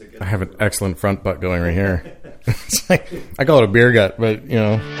I have an excellent front butt going right here. It's like, I call it a beer gut, but you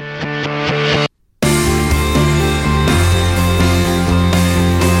know.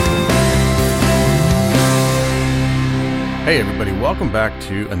 Hey everybody, welcome back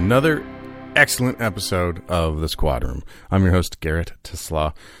to another excellent episode of The Squad Room. I'm your host, Garrett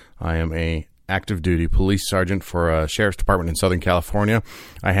Tisla. I am a active duty police sergeant for a sheriff's department in Southern California.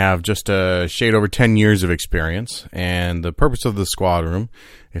 I have just a shade over 10 years of experience, and the purpose of The Squad Room,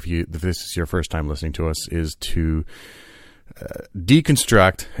 if this is your first time listening to us, is to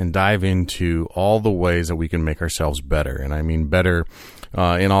deconstruct and dive into all the ways that we can make ourselves better. And I mean better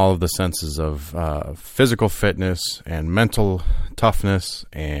in all of the senses of physical fitness and mental toughness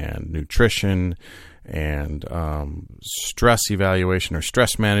and nutrition and stress evaluation or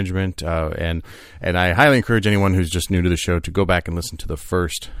stress management. And I highly encourage anyone who's just new to the show to go back and listen to the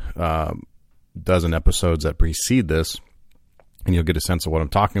first dozen episodes that precede this, and you'll get a sense of what I'm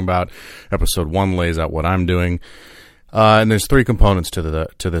talking about. Episode 1 lays out what I'm doing. And there's 3 components to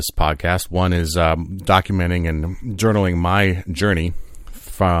this podcast. One is documenting and journaling my journey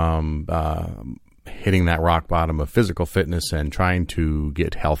from hitting that rock bottom of physical fitness and trying to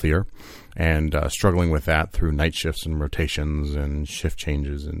get healthier, and struggling with that through night shifts and rotations and shift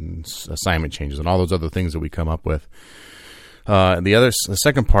changes and assignment changes and all those other things that we come up with. The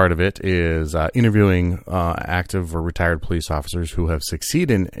second part of it is interviewing active or retired police officers who have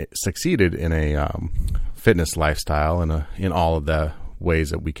succeeded in a fitness lifestyle and in all of the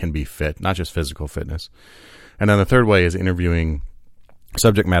ways that we can be fit, not just physical fitness. And then the third way is interviewing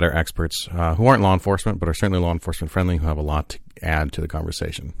subject matter experts who aren't law enforcement, but are certainly law enforcement friendly, who have a lot to add to the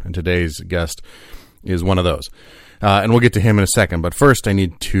conversation. And today's guest is one of those. And we'll get to him in a second. But first, I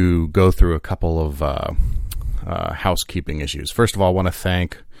need to go through a couple of housekeeping issues. First of all, I want to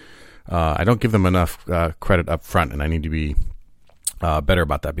thank, I don't give them enough credit up front, and I need to be better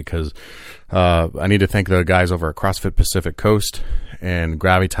about that, because I need to thank the guys over at CrossFit Pacific Coast and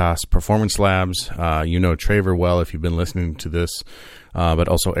Gravitas Performance Labs. You know Traver well if you've been listening to this, but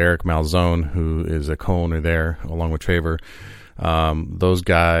also Eric Malzone, who is a co-owner there along with Traver. Those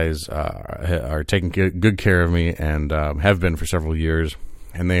guys are taking good care of me and have been for several years,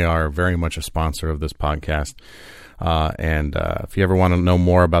 and they are very much a sponsor of this podcast. And if you ever want to know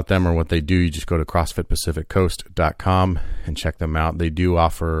more about them or what they do, you just go to CrossFitPacificCoast.com and check them out. They do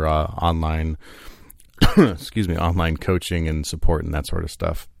offer online coaching and support and that sort of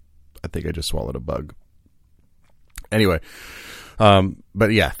stuff. I think I just swallowed a bug. Anyway,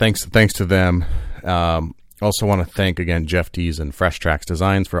 but yeah, thanks to them. Also want to thank again Jeff Dees and Fresh Tracks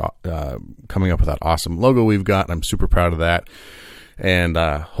Designs for coming up with that awesome logo we've got. I'm super proud of that. And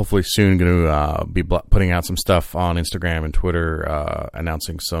hopefully soon going to be putting out some stuff on Instagram and Twitter,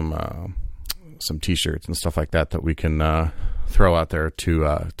 announcing some T-shirts and stuff like that we can throw out there to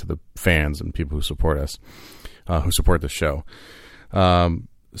the fans and people who support us, who support the show.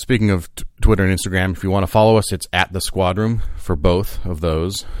 Speaking of Twitter and Instagram, if you want to follow us, it's at The Squad Room for both of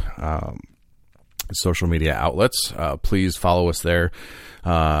those social media outlets. Please follow us there.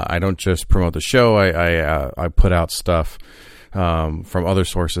 I don't just promote the show. I put out stuff from other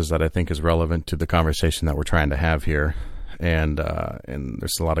sources that I think is relevant to the conversation that we're trying to have here. And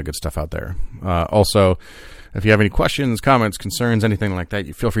there's a lot of good stuff out there. Also, if you have any questions, comments, concerns, anything like that,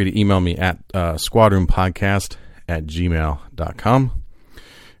 you feel free to email me at squadroompodcast@gmail.com.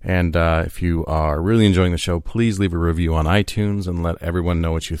 And if you are really enjoying the show, please leave a review on iTunes and let everyone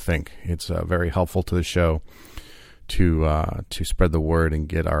know what you think. It's very helpful to the show to spread the word and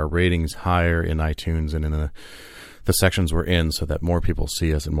get our ratings higher in iTunes and in the sections we're in, so that more people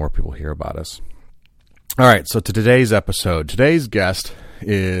see us and more people hear about us. All right, so to today's episode. Today's guest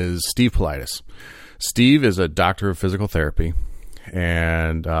is Steve Politis. Steve is a doctor of physical therapy,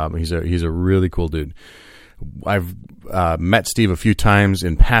 and he's a really cool dude. I've met Steve a few times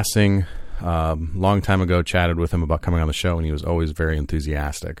in passing. Long time ago, chatted with him about coming on the show, and he was always very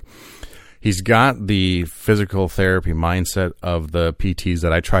enthusiastic. He's got the physical therapy mindset of the PTs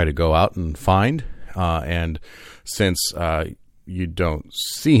that I try to go out and find, and since you don't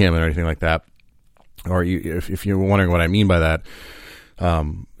see him or anything like that, or if you're wondering what I mean by that,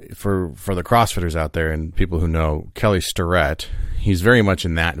 for the CrossFitters out there and people who know Kelly Starrett, he's very much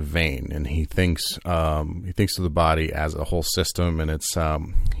in that vein, and he thinks of the body as a whole system, and it's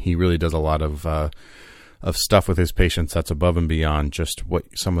he really does a lot of stuff with his patients that's above and beyond just what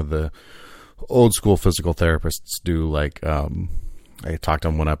some of the old school physical therapists do. Like I talked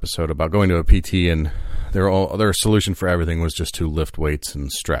on one episode about going to a PT, and their solution for everything was just to lift weights and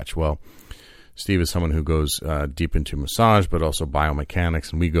stretch. Well, Steve is someone who goes deep into massage, but also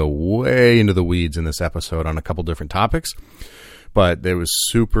biomechanics, and we go way into the weeds in this episode on a couple different topics. But it was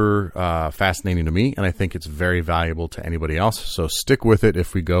super fascinating to me, and I think it's very valuable to anybody else. So stick with it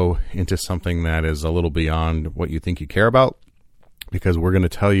if we go into something that is a little beyond what you think you care about, because we're going to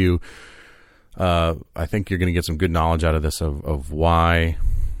tell you, I think you're going to get some good knowledge out of this of why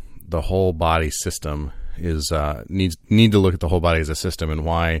the whole body system is need to look at the whole body as a system, and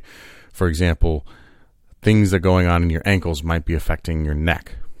why, for example, things that are going on in your ankles might be affecting your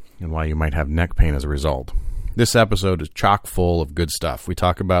neck, and why you might have neck pain as a result. This episode is chock full of good stuff. We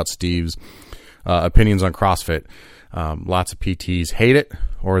talk about Steve's opinions on CrossFit. Lots of PTs hate it,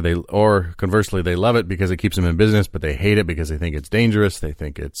 or conversely, they love it because it keeps them in business, but they hate it because they think it's dangerous. They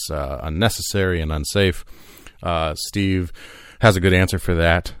think it's unnecessary and unsafe. Steve has a good answer for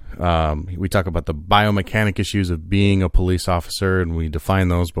that. We talk about the biomechanic issues of being a police officer, and we define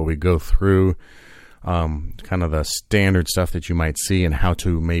those, but we go through kind of the standard stuff that you might see and how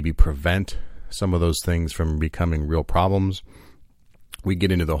to maybe prevent some of those things from becoming real problems. We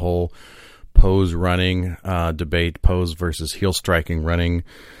get into the whole pose running debate, pose versus heel striking running,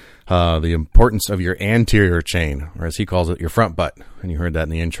 the importance of your anterior chain, or as he calls it, your front butt. And you heard that in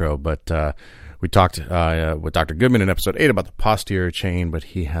the intro. But we talked with Dr. Goodman in episode 8 about the posterior chain, but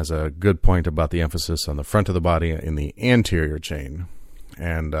he has a good point about the emphasis on the front of the body in the anterior chain,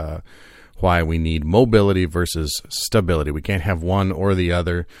 and why we need mobility versus stability. We can't have one or the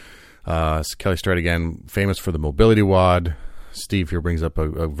other. Kelly Starrett, again, famous for the mobility WOD. Steve here brings up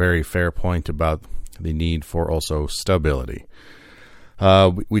a very fair point about the need for also stability.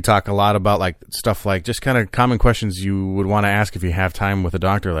 We talk a lot about stuff like just kind of common questions you would want to ask if you have time with a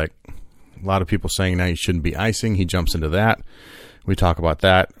doctor, like a lot of people saying now you shouldn't be icing. He jumps into that. We talk about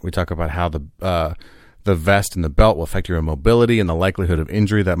that. We talk about how the vest and the belt will affect your mobility and the likelihood of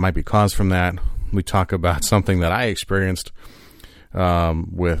injury that might be caused from that. We talk about something that I experienced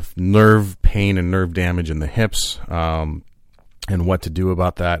with nerve pain and nerve damage in the hips, and what to do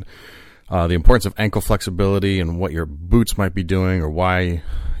about that. The importance of ankle flexibility and what your boots might be doing, or why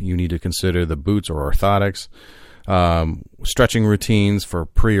you need to consider the boots or orthotics. Stretching routines for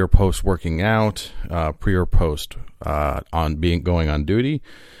pre or post working out, pre or post going on duty,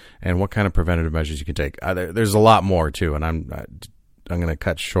 and what kind of preventative measures you can take. There's a lot more too, and I'm going to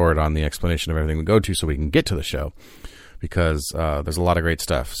cut short on the explanation of everything we go to so we can get to the show, because there's a lot of great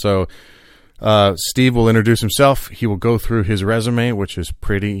stuff. So Steve will introduce himself. He will go through his resume, which is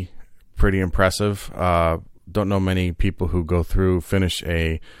pretty impressive. Don't know many people who finish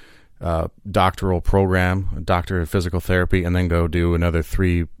a doctoral program, a doctorate of physical therapy, and then go do another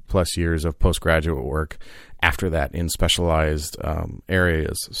 3+ years of postgraduate work after that in specialized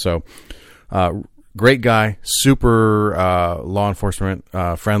areas. So great guy, super law enforcement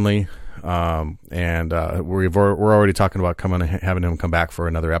friendly. And we're already talking about having him come back for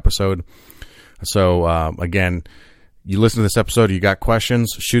another episode. So again, you listen to this episode, you got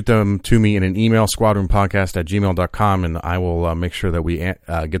questions, shoot them to me in an email, squadronpodcast@gmail.com, and I will make sure that we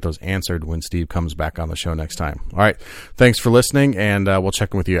get those answered when Steve comes back on the show next time. All right. Thanks for listening, and we'll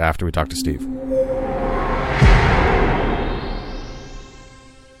check in with you after we talk to Steve.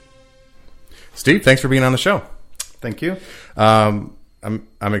 Steve, thanks for being on the show. Thank you. I'm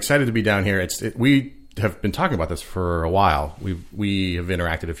excited to be down here. We have been talking about this for a while. We have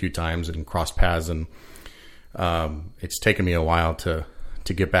interacted a few times and crossed paths, and it's taken me a while to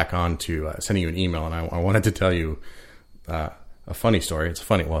get back on to sending you an email. And I wanted to tell you a funny story. It's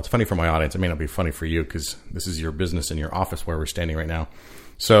funny for my audience. It may not be funny for you because this is your business in your office where we're standing right now.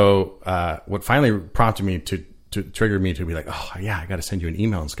 So what finally prompted me to trigger me to be like, oh yeah, I got to send you an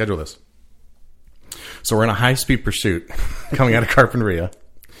email and schedule this. So we're in a high-speed pursuit coming out of Carpinteria,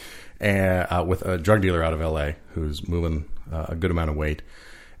 and with a drug dealer out of LA who's moving a good amount of weight,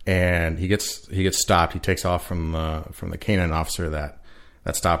 and he gets stopped. He takes off from the canine officer that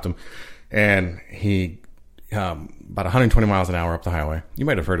stopped him, and he about 120 miles an hour up the highway. You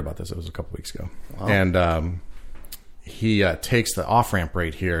might have heard about this. It was a couple weeks ago. Wow. And he takes the off-ramp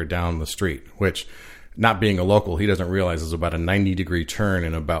right here down the street, which, not being a local, he doesn't realize is about a 90-degree turn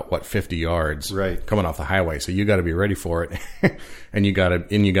in about 50 yards, right, coming off the highway. So you got to be ready for it, and you got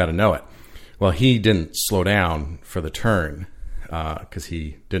to know it. Well, he didn't slow down for the turn because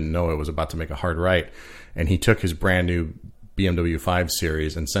he didn't know it was about to make a hard right, and he took his brand new BMW 5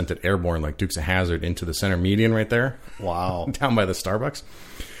 Series and sent it airborne like Dukes of Hazzard into the center median right there. Wow, down by the Starbucks,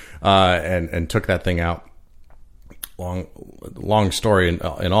 and took that thing out. Long story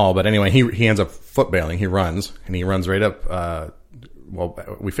and all, but anyway, he ends up foot bailing. He runs right up.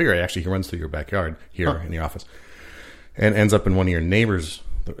 We figure actually he runs through your backyard here in the office, and ends up in one of your neighbors,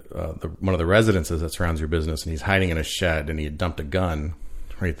 one of the residences that surrounds your business. And he's hiding in a shed, and he had dumped a gun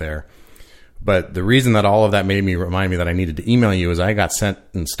right there. But the reason that all of that made me remind me that I needed to email you is I got sent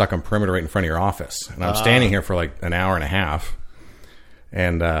and stuck on perimeter right in front of your office. And I'm standing here for like an hour and a half.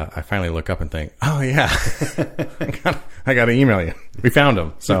 And I finally look up and think, oh, yeah, I got to email you. We found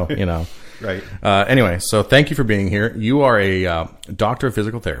him. So, Right. Anyway, so thank you for being here. You are a doctor of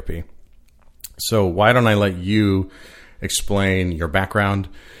physical therapy. So why don't I let you explain your background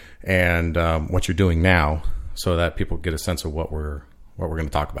and what you're doing now so that people get a sense of what we're going to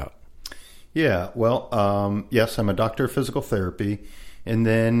talk about. Yeah, well, yes, I'm a doctor of physical therapy. And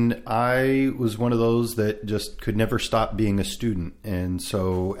then I was one of those that just could never stop being a student. And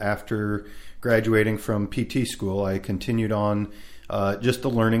so after graduating from PT school, I continued on just the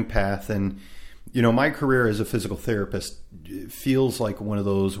learning path. And, my career as a physical therapist feels like one of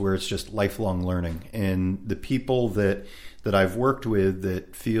those where it's just lifelong learning. And the people that I've worked with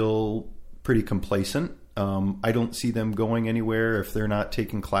that feel pretty complacent, I don't see them going anywhere if they're not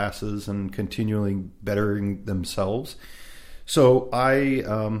taking classes and continually bettering themselves. So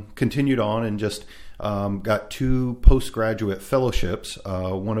I continued on and just got 2 postgraduate fellowships.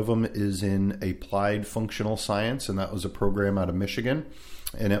 One of them is in applied functional science, and that was a program out of Michigan.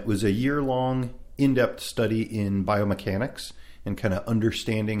 And it was a year-long in-depth study in biomechanics and kind of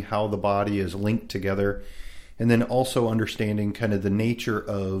understanding how the body is linked together, and then also understanding kind of the nature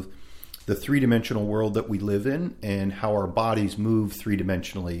of the three-dimensional world that we live in and how our bodies move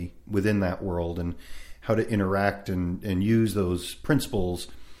three-dimensionally within that world, and how to interact and use those principles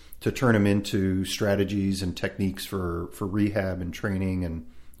to turn them into strategies and techniques for rehab and training and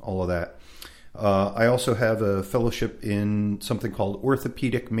all of that. I also have a fellowship in something called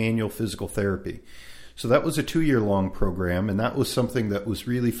orthopedic manual physical therapy. So that was a 2-year-long program, and that was something that was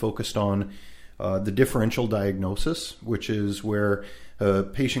really focused on the differential diagnosis, which is where a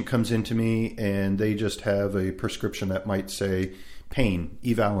patient comes into me and they just have a prescription that might say pain,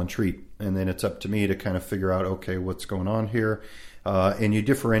 eval and treat. And then it's up to me to kind of figure out, okay, what's going on here? And you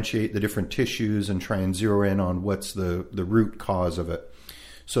differentiate the different tissues and try and zero in on what's the root cause of it.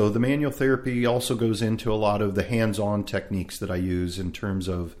 So the manual therapy also goes into a lot of the hands-on techniques that I use in terms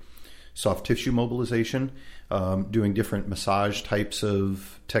of soft tissue mobilization, doing different massage types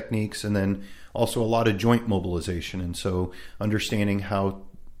of techniques, and then also a lot of joint mobilization. And so understanding how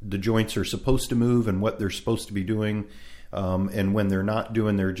the joints are supposed to move and what they're supposed to be doing, and when they're not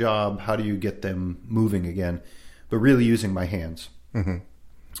doing their job, how do you get them moving again? But really using my hands.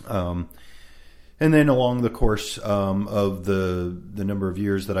 Mm-hmm. And then along the course of the number of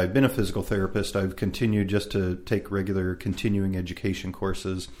years that I've been a physical therapist, I've continued just to take regular continuing education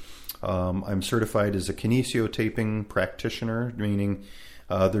courses. I'm certified as a kinesiotaping practitioner, meaning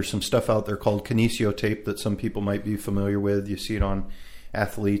there's some stuff out there called kinesiotape that some people might be familiar with. You see it on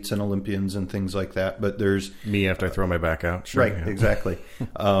athletes and Olympians and things like that. But there's me after I throw my back out. Sure, right, yeah. Exactly.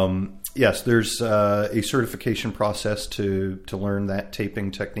 Yes, there's a certification process to learn that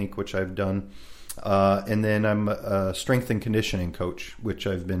taping technique, which I've done. And then I'm a strength and conditioning coach, which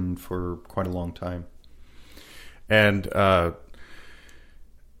I've been for quite a long time. And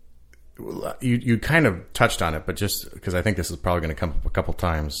you kind of touched on it, but just because I think this is probably going to come up a couple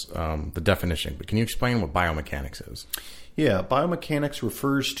times, the definition. But can you explain what biomechanics is? Yeah, biomechanics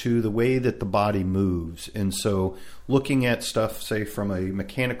refers to the way that the body moves. And so looking at stuff, say, from a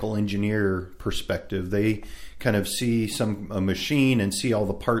mechanical engineer perspective, they kind of see a machine and see all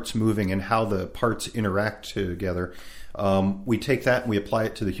the parts moving and how the parts interact together. We take that and we apply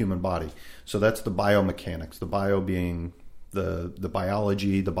it to the human body. So that's the biomechanics, the bio being the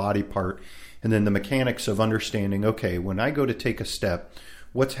biology, the body part, and then the mechanics of understanding, okay, when I go to take a step,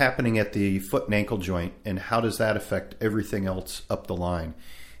 what's happening at the foot and ankle joint, and how does that affect everything else up the line?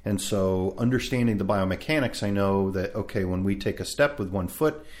 And so understanding the biomechanics, I know that, okay, when we take a step with one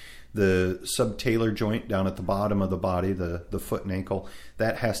foot, the subtalar joint down at the bottom of the body, the foot and ankle,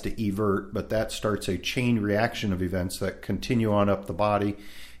 that has to evert, but that starts a chain reaction of events that continue on up the body,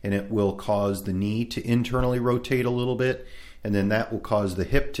 and it will cause the knee to internally rotate a little bit, and then that will cause the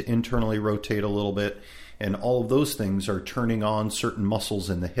hip to internally rotate a little bit. And all of those things are turning on certain muscles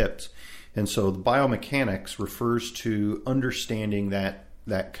in the hips. And so the biomechanics refers to understanding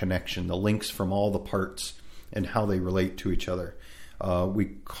that connection, the links from all the parts and how they relate to each other. We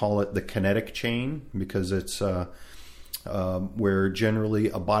call it the kinetic chain because it's where generally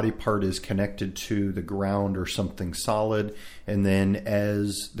a body part is connected to the ground or something solid. And then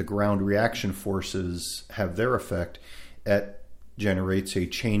as the ground reaction forces have their effect, it generates a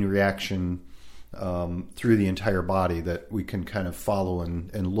chain reaction through the entire body that we can kind of follow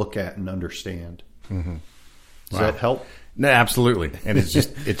and look at and understand. Mm-hmm. Does that help? No, absolutely. And it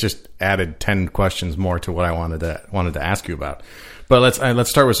just added 10 questions more to what I wanted to ask you about. But let's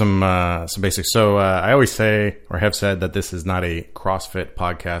start with some basics. So I always say, or have said, that this is not a CrossFit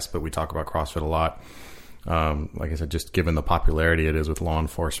podcast, but we talk about CrossFit a lot. Like I said, just given the popularity it is with law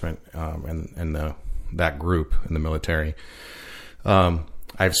enforcement and that group in the military.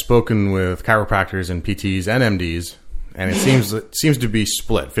 I've spoken with chiropractors and PTs and MDs, and it seems to be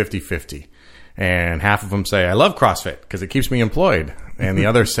split 50-50. And half of them say, I love CrossFit because it keeps me employed. And the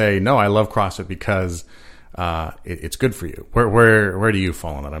others say, no, I love CrossFit because it's good for you. Where do you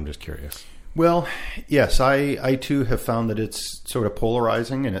fall on that? I'm just curious. Well, yes, I too have found that it's sort of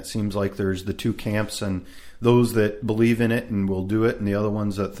polarizing, and it seems like there's the two camps, and those that believe in it and will do it, and the other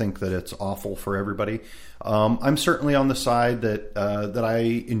ones that think that it's awful for everybody. I'm certainly on the side that I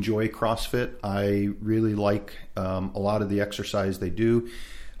enjoy CrossFit. I really like a lot of the exercise they do.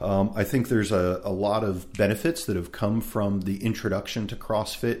 I think there's a lot of benefits that have come from the introduction to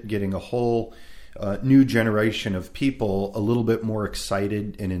CrossFit, getting a whole new generation of people a little bit more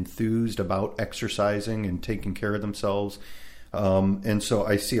excited and enthused about exercising and taking care of themselves. And so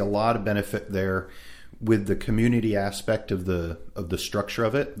I see a lot of benefit there with the community aspect of the structure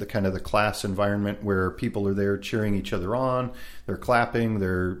of it, the kind of the class environment where people are there cheering each other on, they're clapping,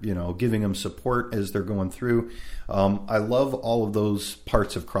 they're giving them support as they're going through. I love all of those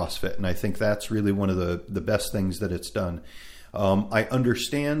parts of CrossFit, and I think that's really one of the best things that it's done. I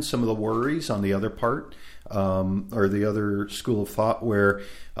understand some of the worries on the other part, or the other school of thought, where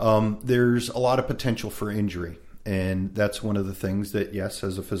there's a lot of potential for injury. And that's one of the things that, yes,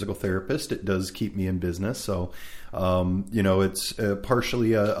 as a physical therapist, it does keep me in business. So, it's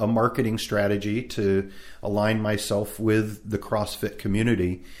partially a marketing strategy to align myself with the CrossFit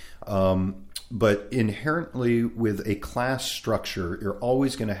community. But inherently with a class structure, you're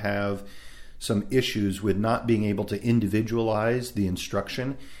always going to have some issues with not being able to individualize the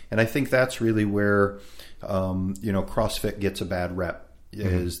instruction. And I think that's really where, CrossFit gets a bad rep.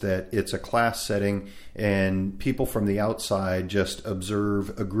 Is that it's a class setting, and people from the outside just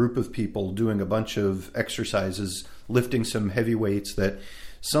observe a group of people doing a bunch of exercises, lifting some heavy weights, that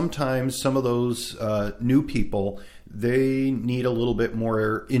sometimes some of those new people, they need a little bit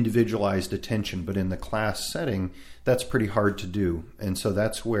more individualized attention. But in the class setting, that's pretty hard to do. And so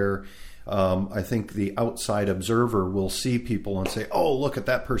that's where I think the outside observer will see people and say, oh, look at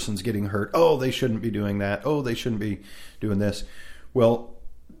that person's getting hurt. Oh, they shouldn't be doing that. Oh, they shouldn't be doing this. Well,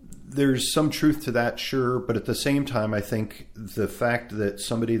 there's some truth to that, sure, but at the same time, I think the fact that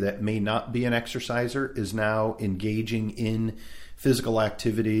somebody that may not be an exerciser is now engaging in physical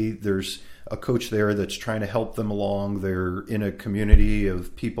activity, there's a coach there that's trying to help them along, they're in a community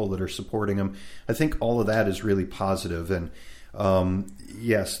of people that are supporting them. I think all of that is really positive. And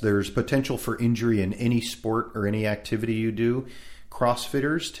yes, there's potential for injury in any sport or any activity you do.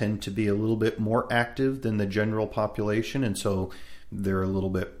 CrossFitters tend to be a little bit more active than the general population, and so they're a little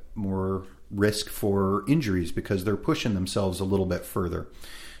bit more risk for injuries because they're pushing themselves a little bit further.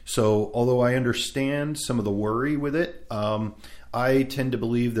 So although I understand some of the worry with it, I tend to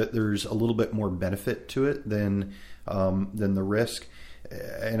believe that there's a little bit more benefit to it than the risk.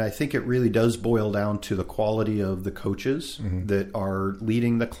 And I think it really does boil down to the quality of the coaches that are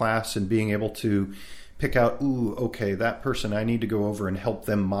leading the class and being able to pick out, ooh, okay, that person, I need to go over and help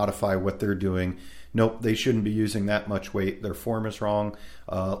them modify what they're doing. Nope, they shouldn't be using that much weight. Their form is wrong.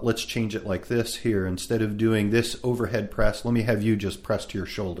 Let's change it like this here. Instead of doing this overhead press, let me have you just press to your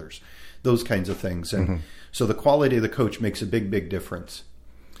shoulders. Those kinds of things. And so the quality of the coach makes a big, big difference.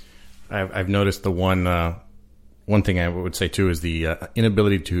 I've noticed the one thing I would say too is the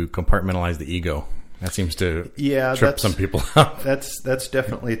inability to compartmentalize the ego. That seems to trip some people up. That's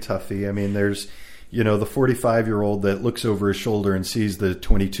definitely a toughie. I mean, there's the 45-year-old that looks over his shoulder and sees the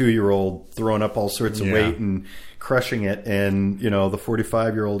 22-year-old throwing up all sorts of weight and crushing it. And, the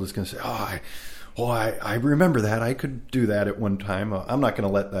 45-year-old is going to say, I remember that. I could do that at one time. I'm not going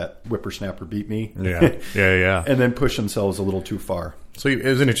to let that whippersnapper beat me. Yeah. And then push themselves a little too far. So it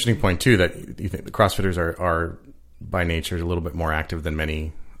was an interesting point, too, that you think the CrossFitters are by nature a little bit more active than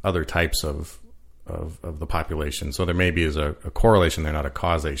many other types of the population. So there maybe is a correlation there, not a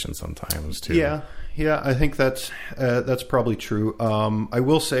causation sometimes, too. Yeah, I think that's probably true. I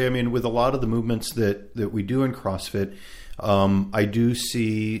will say, I mean, with a lot of the movements that we do in CrossFit, I do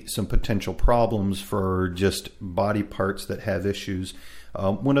see some potential problems for just body parts that have issues.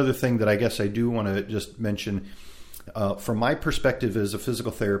 One other thing that I guess I do want to just mention, from my perspective as a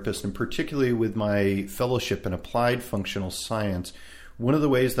physical therapist, and particularly with my fellowship in applied functional science, one of the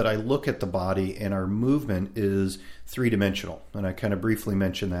ways that I look at the body and our movement is three-dimensional, and I kind of briefly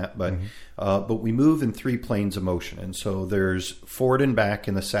mentioned that, but we move in three planes of motion, and so there's forward and back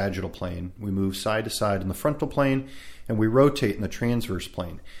in the sagittal plane, we move side to side in the frontal plane, and we rotate in the transverse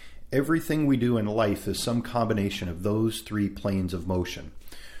plane. Everything we do in life is some combination of those three planes of motion.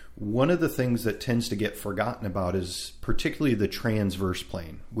 One of the things that tends to get forgotten about is particularly the transverse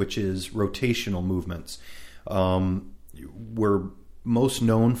plane, which is rotational movements. We're most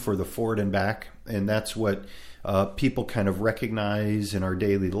known for the forward and back, and that's what people kind of recognize in our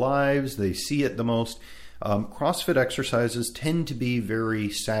daily lives. They see it the most. CrossFit exercises tend to be very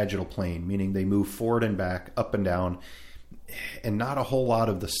sagittal plane, meaning they move forward and back, up and down, and not a whole lot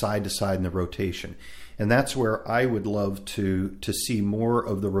of the side to side in the rotation. And that's where I would love to see more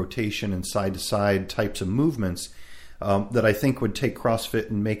of the rotation and side to side types of movements that I think would take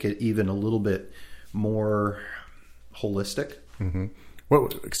CrossFit and make it even a little bit more holistic. Mm-hmm.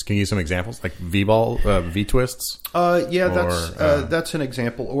 Can you use some examples, like V-ball, V-twists? That's an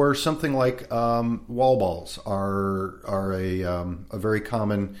example. Or something like wall balls are a very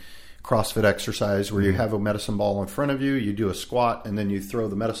common CrossFit exercise where you have a medicine ball in front of you, you do a squat, and then you throw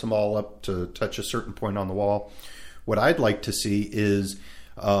the medicine ball up to touch a certain point on the wall. What I'd like to see is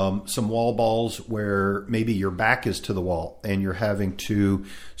some wall balls where maybe your back is to the wall and you're having to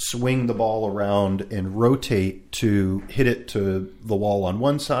swing the ball around and rotate to hit it to the wall on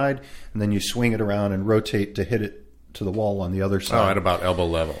one side, and then you swing it around and rotate to hit it to the wall on the other side. Oh, at about elbow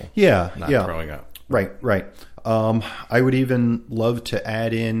level. Yeah. Not throwing up. Right. I would even love to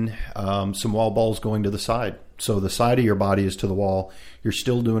add in some wall balls going to the side. So the side of your body is to the wall. You're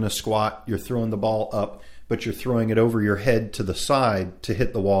still doing a squat. You're throwing the ball up, but you're throwing it over your head to the side to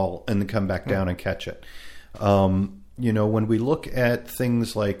hit the wall and then come back down and catch it. When we look at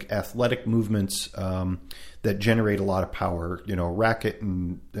things like athletic movements that generate a lot of power, racket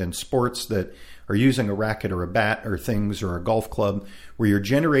and sports that are using a racket or a bat or things or a golf club where you're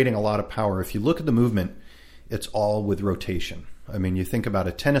generating a lot of power. If you look at the movement, it's all with rotation. I mean, you think about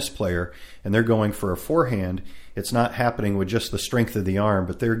a tennis player and they're going for a forehand. It's not happening with just the strength of the arm,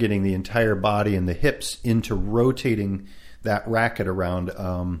 but they're getting the entire body and the hips into rotating that racket around.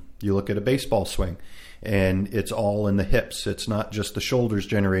 You look at a baseball swing and it's all in the hips. It's not just the shoulders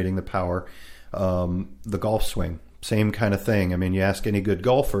generating the power. The golf swing, same kind of thing. I mean, you ask any good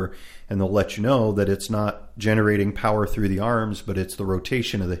golfer and they'll let you know that it's not generating power through the arms, but it's the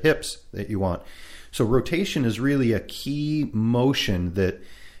rotation of the hips that you want. So rotation is really a key motion that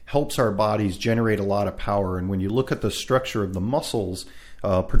helps our bodies generate a lot of power. And when you look at the structure of the muscles,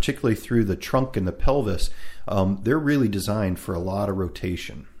 particularly through the trunk and the pelvis, they're really designed for a lot of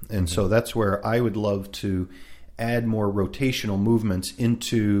rotation. And so that's where I would love to add more rotational movements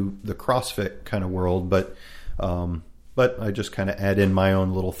into the CrossFit kind of world. But I just kind of add in my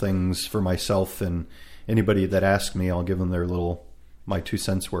own little things for myself, and anybody that asks me, I'll give them my 2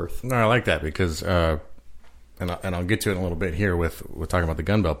 cents worth. No, I like that because, and I'll get to it in a little bit here with talking about the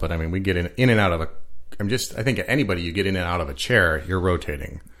gun belt, but I mean, we get in and out of I think anybody you get in and out of a chair, you're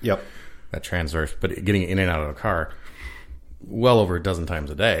rotating. Yep. That transverse, but getting in and out of a car well over a dozen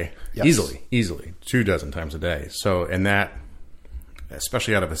times a day. Yes. Easily 2 dozen times a day. So, and that,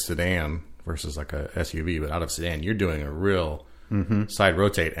 especially out of a sedan versus like a SUV, but out of a sedan, you're doing a real side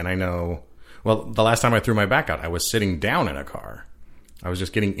rotate. And I know, well, the last time I threw my back out, I was sitting down in a car. I was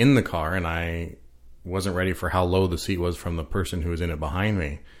just getting in the car, and I wasn't ready for how low the seat was from the person who was in it behind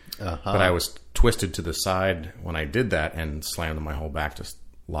me. But I was twisted to the side when I did that and slammed my whole back just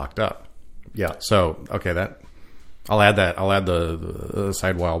locked up. Yeah. So, okay, I'll add that. I'll add the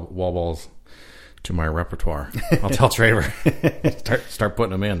side wall balls to my repertoire. I'll tell Traver start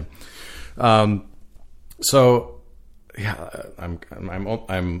putting them in. So, yeah,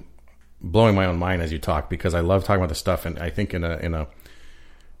 I'm blowing my own mind as you talk because I love talking about this stuff, and I think in a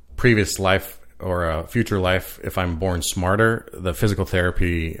previous life or a future life, if I'm born smarter, the physical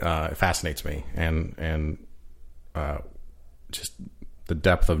therapy fascinates me, and just the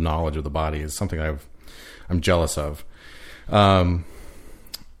depth of knowledge of the body is something I'm jealous of. I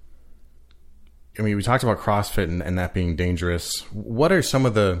mean, we talked about CrossFit and that being dangerous. What are some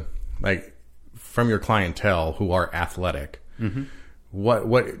of the, like, from your clientele who are athletic? Mm-hmm. What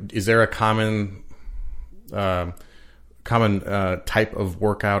is there a common type of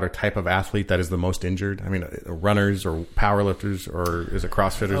workout or type of athlete that is the most injured? I mean, runners or powerlifters, or is it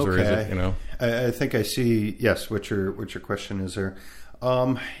CrossFitters, or is it, I think I see, yes, what your question is there.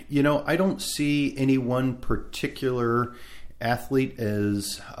 I don't see any one particular athlete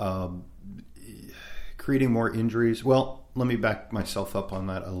as creating more injuries. Well, let me back myself up on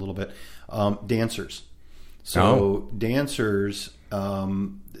that a little bit. Dancers. So dancers,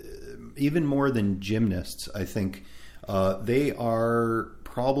 even more than gymnasts, I think, they are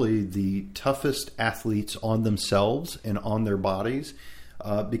probably the toughest athletes on themselves and on their bodies,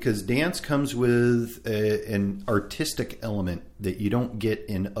 because dance comes with an artistic element that you don't get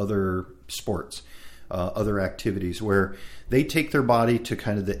in other sports, other activities, where they take their body to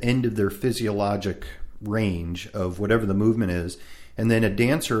kind of the end of their physiologic range of whatever the movement is, and then a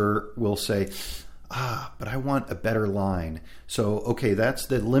dancer will say, but I want a better line. So, okay, that's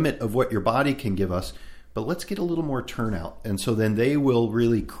the limit of what your body can give us, but let's get a little more turnout. And so then they will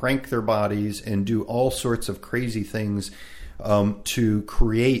really crank their bodies and do all sorts of crazy things to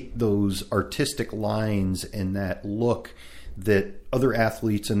create those artistic lines and that look that other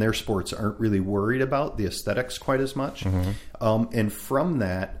athletes in their sports aren't really worried about, the aesthetics, quite as much. And from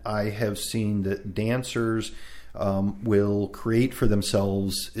that, I have seen that dancers will create for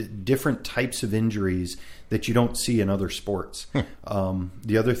themselves different types of injuries that you don't see in other sports.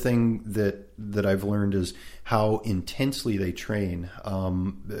 The other thing that I've learned is how intensely they train.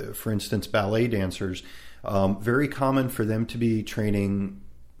 For instance, ballet dancers, very common for them to be training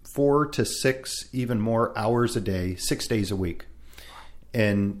 4 to 6, even more hours a day, 6 days a week.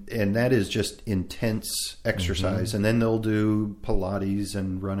 And that is just intense exercise. And then they'll do Politis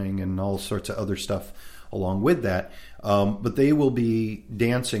and running and all sorts of other stuff along with that. But they will be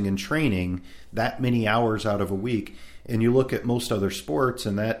dancing and training that many hours out of a week. And you look at most other sports,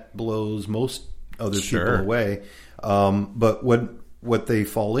 and that blows most other people away. But what they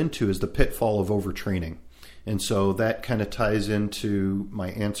fall into is the pitfall of overtraining. And so that kind of ties into my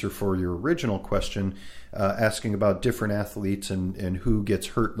answer for your original question, asking about different athletes and who gets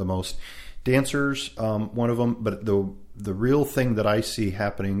hurt the most. Dancers, one of them, but the real thing that I see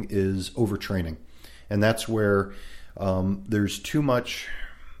happening is overtraining. And that's where there's too much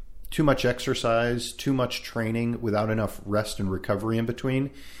exercise, too much training without enough rest and recovery in between.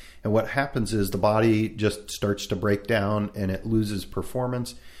 And what happens is the body just starts to break down and it loses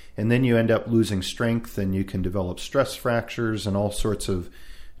performance. And then you end up losing strength, and you can develop stress fractures and all sorts of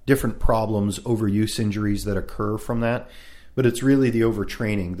different problems, overuse injuries that occur from that. But it's really the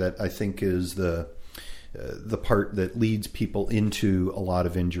overtraining that I think is the part that leads people into a lot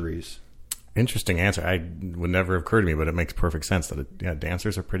of injuries. Interesting answer. I would never have occurred to me, but it makes perfect sense that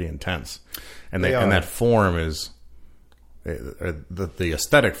dancers are pretty intense, and and that form is the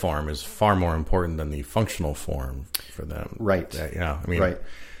aesthetic form is far more important than the functional form for them. Right. I mean,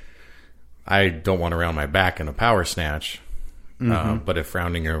 I don't want to round my back in a power snatch, but if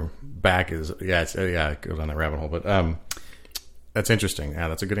rounding your back is it goes on that rabbit hole. But that's interesting. Yeah,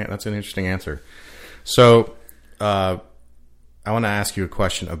 that's an interesting answer. So. I want to ask you a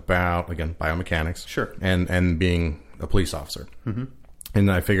question about, again, biomechanics. Sure. And being a police officer.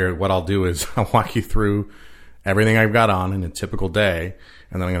 And I figured what I'll do is I'll walk you through everything I've got on in a typical day,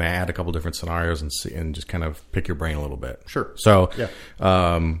 and then I'm going to add a couple different scenarios and just kind of pick your brain a little bit. Sure. So,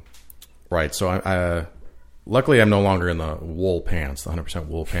 right. So I luckily I'm no longer in the wool pants, the 100%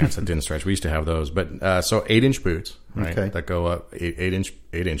 wool pants that didn't stretch. We used to have those, but so 8-inch boots, right? Okay. That go up 8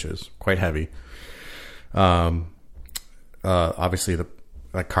 inches, quite heavy. Obviously the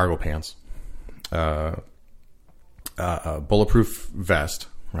cargo pants, bulletproof vest,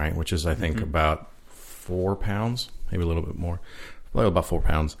 right? Which is, I think, about 4 pounds, maybe a little bit more, about 4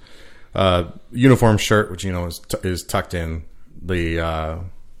 pounds. Uniform shirt, which, is tucked in. The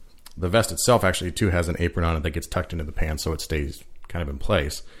vest itself actually too has an apron on it that gets tucked into the pants, so it stays kind of in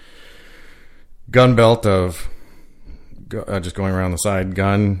place. Gun belt of just going around the side,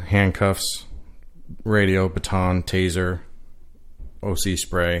 gun, handcuffs, radio, baton, taser, OC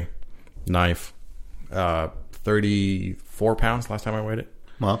spray, knife, 34 pounds last time I weighed it.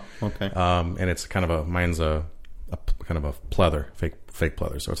 Well, okay. And it's mine's a kind of a pleather, fake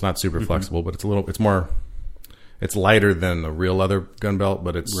pleather. So it's not super flexible, but it's lighter than a real leather gun belt,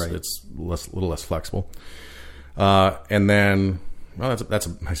 but it's a little less flexible. And then, well,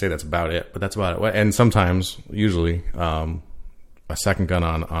 I say that's about it, but that's about it. And sometimes, usually, a second gun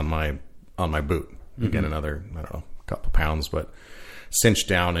on my boot. Again, another, I don't know, couple pounds, but cinched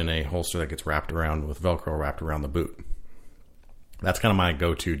down in a holster that gets wrapped around with Velcro wrapped around the boot. That's kind of my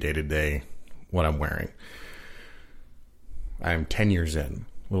go-to day-to-day, what I'm wearing. I'm 10 years in,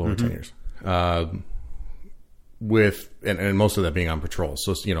 a little over 10 years. And most of that being on patrol.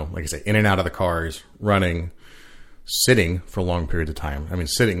 So, like I say, in and out of the cars, running, sitting for long periods of time. I mean,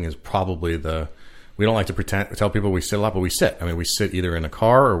 sitting is probably we don't like to tell people we sit a lot, but we sit. I mean, we sit either in a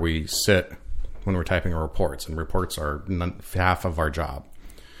car or we sit when we're typing our reports, and reports are half of our job.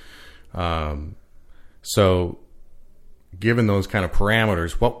 So given those kind of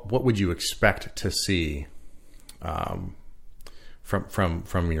parameters, what would you expect to see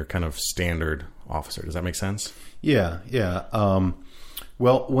from your kind of standard officer. Does that make sense? Yeah.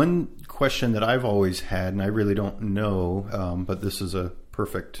 Well, one question that I've always had, and I really don't know, but this is a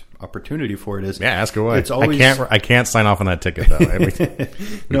perfect opportunity for it, is ask away. It's always, I can't sign off on that ticket though.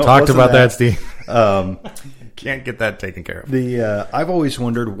 We No, talked about that, Steve. Can't get that taken care of. I've always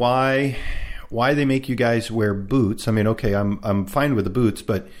wondered why they make you guys wear boots. I mean, okay, I'm fine with the boots,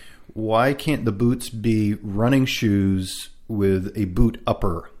 but why can't the boots be running shoes with a boot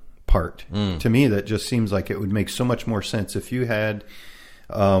upper part? To me, that just seems like it would make so much more sense if you had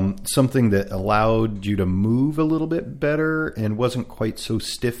something that allowed you to move a little bit better and wasn't quite so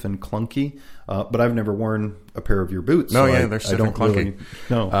stiff and clunky. But I've never worn a pair of your boots. No, so they're stiff and clunky. Really,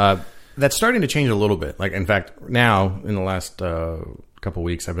 no. That's starting to change a little bit. Like, in fact, now in the last couple of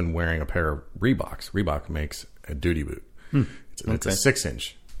weeks, I've been wearing a pair of Reeboks. Reebok makes a duty boot. It's a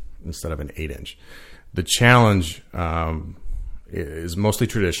 6-inch instead of an 8-inch. The challenge is mostly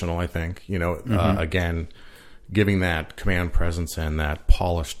traditional, I think. Again, giving that command presence and that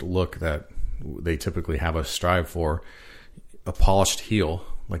polished look that they typically have us strive for. A polished heel,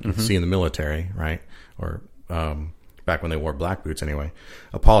 like you see in the military, right? Or back when they wore black boots anyway.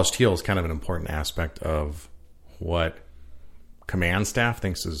 A polished heel is kind of an important aspect of what command staff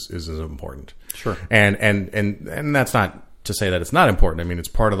thinks is important. Sure. And that's not to say that it's not important. I mean, it's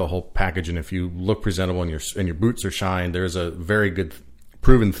part of the whole package. And if you look presentable and your boots are shined, there's a very good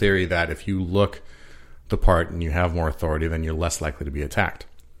proven theory that if you look the part and you have more authority, then you're less likely to be attacked.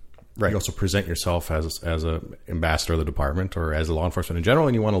 Right. You also present yourself as a ambassador of the department or as a law enforcement in general,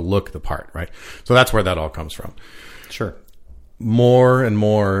 and you want to look the part, right? So that's where that all comes from. Sure. More and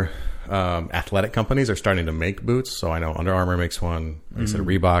more athletic companies are starting to make boots. So I know Under Armour makes one. Like I said,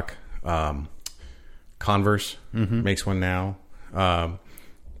 Reebok. Converse makes one now.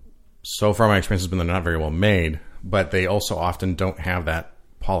 So far, my experience has been they're not very well made, but they also often don't have that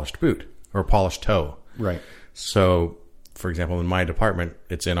polished boot or polished toe. Right. So, for example, in my department,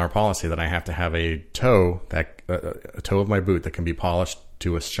 it's in our policy that I have to have a toe of my boot that can be polished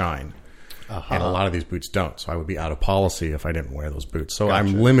to a shine. And a lot of these boots don't. So I would be out of policy if I didn't wear those boots. So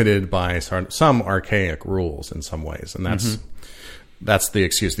I'm limited by some archaic rules in some ways. And that's the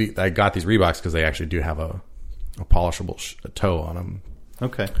excuse. I got these Reeboks because they actually do have a polishable toe on them.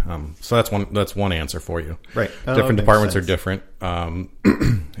 Okay. So that's one answer for you. Right. Different departments are different. And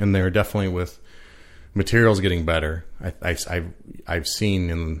they're definitely with materials getting better. I've seen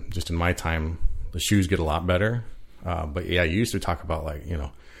in my time, the shoes get a lot better. But yeah, you used to talk about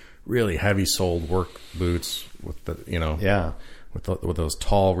really heavy soled work boots with with those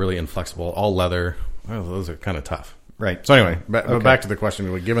tall, really inflexible, all leather. Well, those are kind of tough. Right. So anyway, back to the question.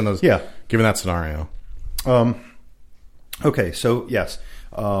 Given that scenario. Okay. So yes,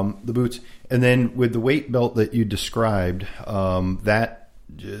 the boots, and then with the weight belt that you described, that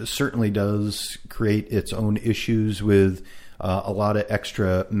certainly does create its own issues with a lot of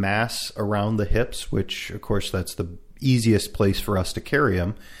extra mass around the hips, which of course that's the easiest place for us to carry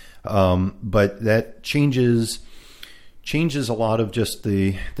them. But that changes a lot of just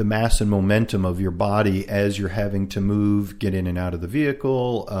the mass and momentum of your body as you're having to move, get in and out of the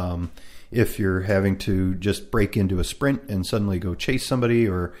vehicle. If you're having to just break into a sprint and suddenly go chase somebody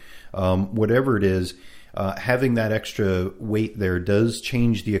or whatever it is, having that extra weight there does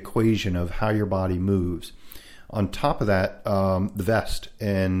change the equation of how your body moves. On top of that, the vest,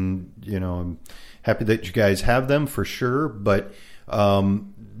 and I'm happy that you guys have them for sure, but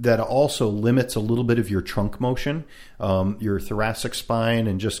that also limits a little bit of your trunk motion. Your thoracic spine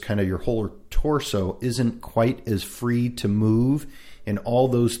and just kind of your whole torso isn't quite as free to move in all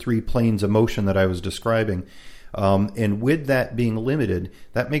those three planes of motion that I was describing. And with that being limited,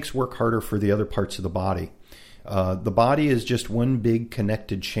 that makes work harder for the other parts of the body. The body is just one big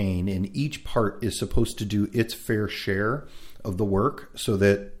connected chain, and each part is supposed to do its fair share of the work so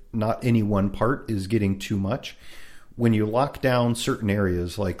that not any one part is getting too much. When you lock down certain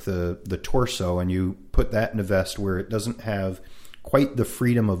areas like the torso and you put that in a vest where it doesn't have quite the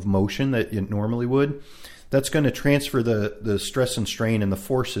freedom of motion that it normally would, that's going to transfer the stress and strain and the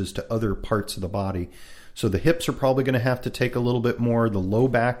forces to other parts of the body. So the hips are probably going to have to take a little bit more. The low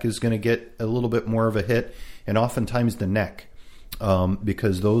back is going to get a little bit more of a hit, and oftentimes the neck,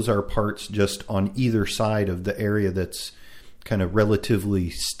 because those are parts just on either side of the area that's kind of relatively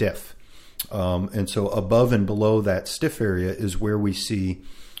stiff. And so above and below that stiff area is where we see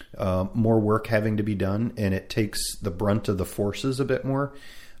more work having to be done, and it takes the brunt of the forces a bit more.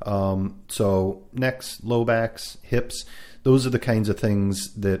 So necks, low backs, hips, those are the kinds of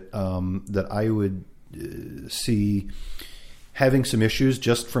things that I would see having some issues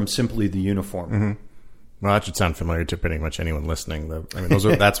just from simply the uniform. Well, that should sound familiar to pretty much anyone listening.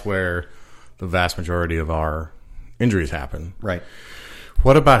 That's where the vast majority of our injuries happen. Right.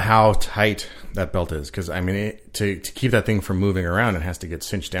 What about how tight that belt is? Because, to keep that thing from moving around, it has to get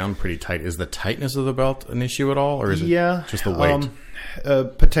cinched down pretty tight. Is the tightness of the belt an issue at all, or is it just the weight?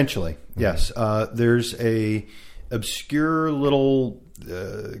 Potentially, yes. There's a obscure little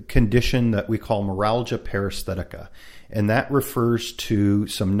condition that we call neuralgia paresthetica, and that refers to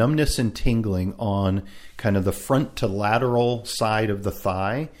some numbness and tingling on kind of the front to lateral side of the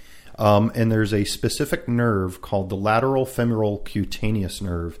thigh. And there's a specific nerve called the lateral femoral cutaneous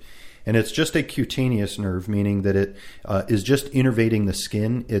nerve. And it's just a cutaneous nerve, meaning that it is just innervating the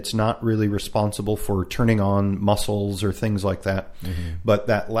skin. It's not really responsible for turning on muscles or things like that. Mm-hmm. But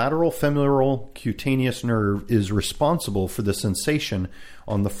that lateral femoral cutaneous nerve is responsible for the sensation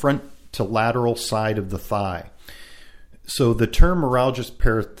on the front to lateral side of the thigh. So the term neuralgia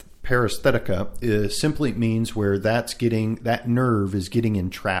paresthetica simply means where that nerve is getting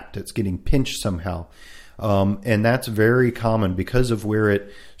entrapped. It's getting pinched somehow. And that's very common because of where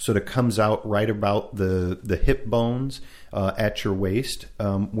it sort of comes out right about the hip bones at your waist,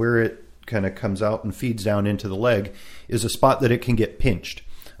 where it kind of comes out and feeds down into the leg is a spot that it can get pinched.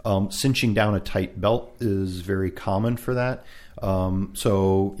 Cinching down a tight belt is very common for that.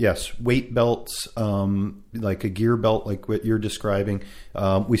 So yes, weight belts, like a gear belt, like what you're describing,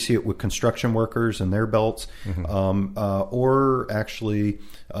 we see it with construction workers and their belts, mm-hmm. Or actually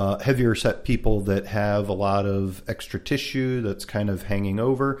heavier set people that have a lot of extra tissue that's kind of hanging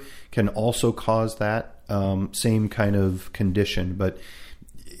over can also cause that same kind of condition. But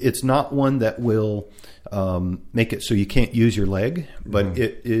it's not one that will make it so you can't use your leg, but mm-hmm.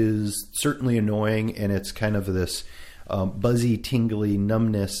 it is certainly annoying, and it's kind of this buzzy, tingly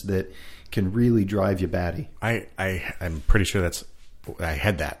numbness that can really drive you batty. I'm pretty sure I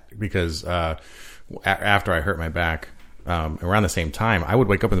had that because after I hurt my back, around the same time, I would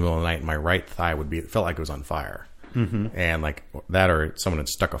wake up in the middle of the night and my right thigh felt like it was on fire. Mm-hmm. And like that, or someone had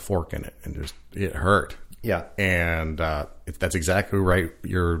stuck a fork in it and it hurt. Yeah. And that's exactly right.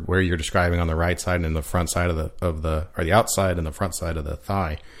 Where you're describing on the right side and the front side of the outside and the front side of the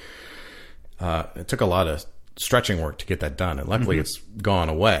thigh. It took a lot of stretching work to get that done, and luckily mm-hmm. it's gone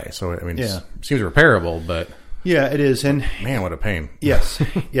away. So it seems repairable, but yeah, it is. And man, what a pain. Yes,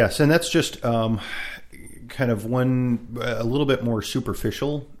 yes, and that's just kind of a little bit more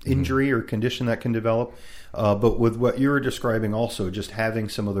superficial injury mm-hmm. or condition that can develop. But with what you were describing, also just having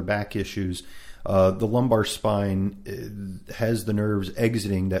some other back issues. The lumbar spine has the nerves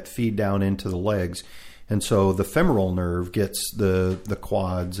exiting that feed down into the legs. And so the femoral nerve gets the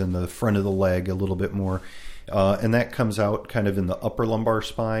quads and the front of the leg a little bit more. And that comes out kind of in the upper lumbar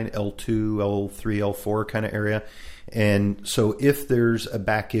spine, L2, L3, L4 kind of area. And so if there's a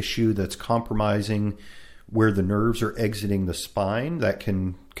back issue that's compromising where the nerves are exiting the spine, that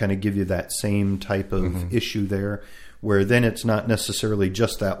can kind of give you that same type of mm-hmm. issue there, where then it's not necessarily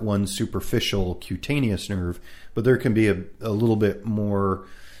just that one superficial cutaneous nerve, but there can be a little bit more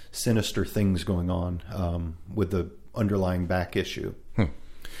sinister things going on with the underlying back issue.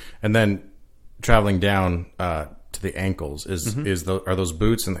 And then traveling down to the ankles, mm-hmm. Are those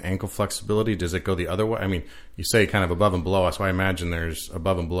boots and the ankle flexibility, does it go the other way? I mean, you say kind of above and below, so I imagine there's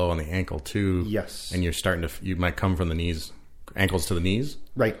above and below on the ankle too. Yes. And you might come from the knees, ankles to the knees?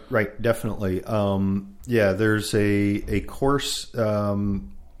 Right, definitely. There's a course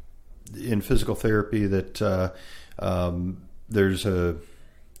in physical therapy that there's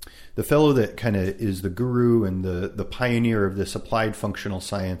the fellow that kind of is the guru and the pioneer of this applied functional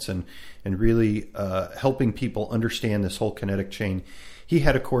science and really helping people understand this whole kinetic chain. He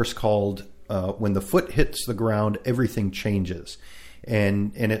had a course called When the Foot Hits the Ground, Everything Changes.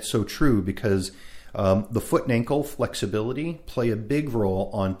 And it's so true because the foot and ankle flexibility play a big role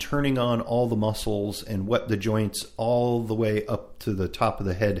on turning on all the muscles and what the joints all the way up to the top of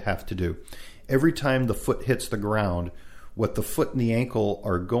the head have to do. Every time the foot hits the ground, what the foot and the ankle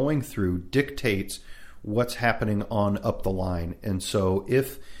are going through dictates what's happening on up the line. And so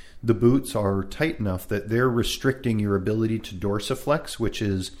if the boots are tight enough that they're restricting your ability to dorsiflex, which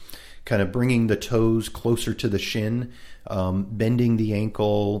is kind of bringing the toes closer to the shin, bending the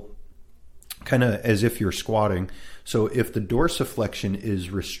ankle kind of as if you're squatting. So if the dorsiflexion is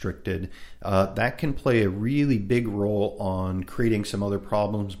restricted, that can play a really big role on creating some other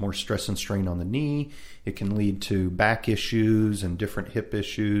problems, more stress and strain on the knee. It can lead to back issues and different hip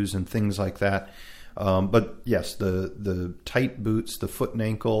issues and things like that. But yes, the tight boots, the foot and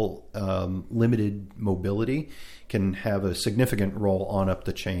ankle, limited mobility can have a significant role on up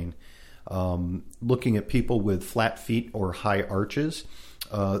the chain. Looking at people with flat feet or high arches,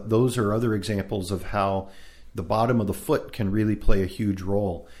 those are other examples of how the bottom of the foot can really play a huge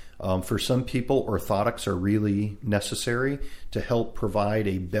role. For some people, orthotics are really necessary to help provide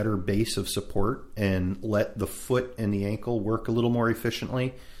a better base of support and let the foot and the ankle work a little more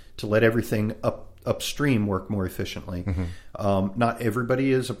efficiently, to let everything upstream work more efficiently. Not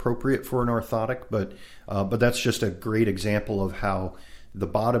everybody is appropriate for an orthotic, but that's just a great example of how the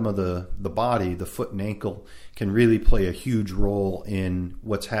bottom of the body, the foot and ankle, can really play a huge role in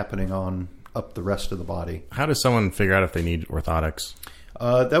what's happening on up the rest of the body. How does someone figure out if they need orthotics?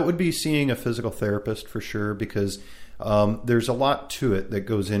 That would be seeing a physical therapist for sure, because there's a lot to it that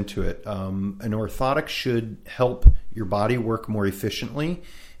goes into it. An orthotic should help your body work more efficiently,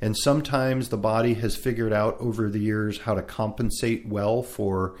 and sometimes the body has figured out over the years how to compensate well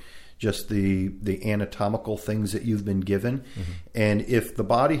for just the anatomical things that you've been given. And if the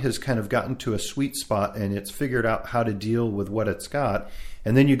body has kind of gotten to a sweet spot and it's figured out how to deal with what it's got,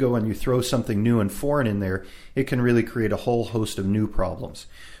 and then you go and you throw something new and foreign in there, it can really create a whole host of new problems.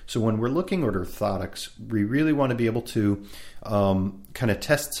 So when we're looking at orthotics, we really want to be able to kind of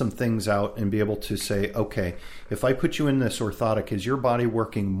test some things out and be able to say, okay, if I put you in this orthotic, is your body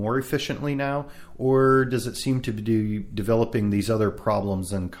working more efficiently now, or does it seem to be developing these other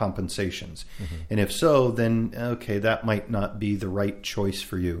problems and compensations? And if so, then okay, that might not be the right choice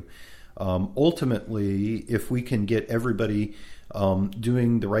for you. Ultimately, if we can get everybody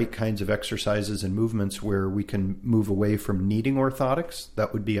doing the right kinds of exercises and movements where we can move away from needing orthotics,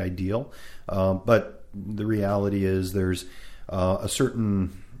 that would be ideal. But the reality is there's a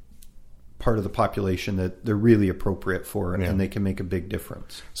certain part of the population that they're really appropriate for, and they can make a big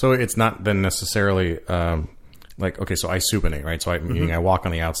difference. So it's not then necessarily like, okay, so I supinate, right? So meaning I walk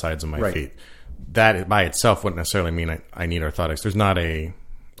on the outsides of my feet. That by itself wouldn't necessarily mean I need orthotics. There's not a,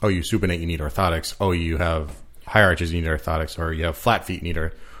 oh, you supinate, you need orthotics. Oh, you have high arches, you need orthotics, or you have flat feet, you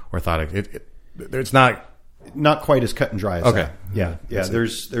need orthotics. It's not quite as cut and dry as that. Yeah.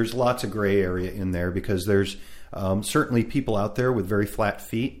 There's There's lots of gray area in there, because there's certainly people out there with very flat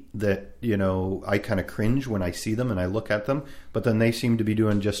feet that, I kind of cringe when I see them and I look at them, but then they seem to be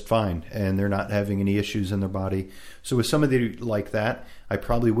doing just fine and they're not having any issues in their body. So with somebody like that, I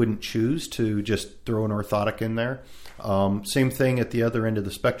probably wouldn't choose to just throw an orthotic in there. Same thing at the other end of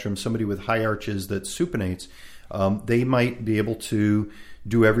the spectrum, somebody with high arches that supinates, they might be able to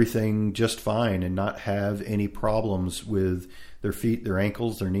do everything just fine and not have any problems with their feet, their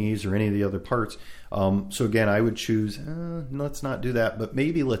ankles, their knees, or any of the other parts. So again, I would choose, let's not do that, but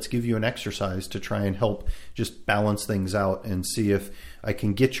maybe let's give you an exercise to try and help just balance things out and see if I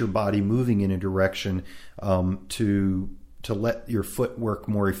can get your body moving in a direction to let your foot work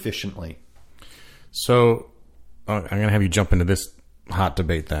more efficiently. So I'm going to have you jump into this hot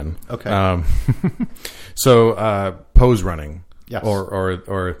debate then. Okay. So pose running. Yes.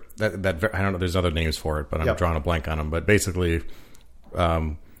 Or that I don't know. There's other names for it, but I'm drawing a blank on them. But basically,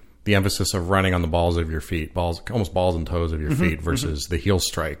 the emphasis of running on the balls of your feet, almost balls and toes of your feet, versus the heel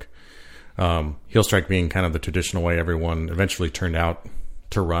strike. Heel strike being kind of the traditional way everyone eventually turned out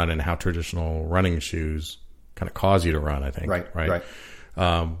to run, and how traditional running shoes kind of cause you to run. I think. Right.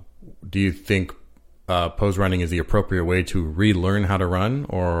 Do you think pose running is the appropriate way to relearn how to run,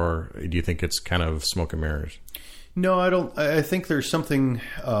 or do you think it's kind of smoke and mirrors? No, I don't. I think there's something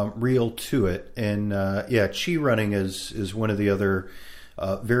real to it, and chi running is one of the other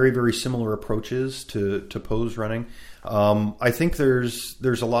very, very similar approaches to pose running. I think there's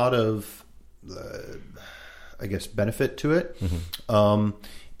a lot of benefit to it,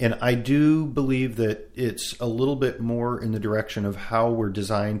 and I do believe that it's a little bit more in the direction of how we're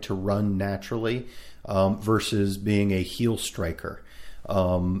designed to run naturally versus being a heel striker.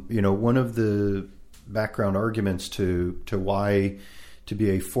 One of the background arguments to why to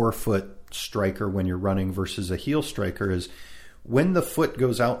be a forefoot striker when you're running versus a heel striker is when the foot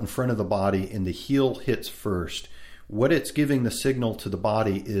goes out in front of the body and the heel hits first, what it's giving the signal to the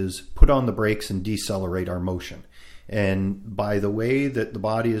body is put on the brakes and decelerate our motion. And by the way that the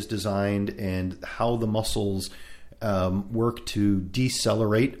body is designed and how the muscles work to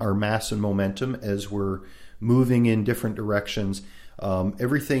decelerate our mass and momentum as we're moving in different directions,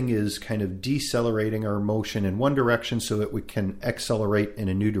 everything is kind of decelerating our motion in one direction so that we can accelerate in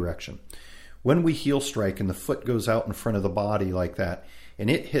a new direction. When we heel strike and the foot goes out in front of the body like that and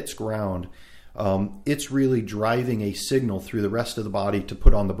it hits ground, it's really driving a signal through the rest of the body to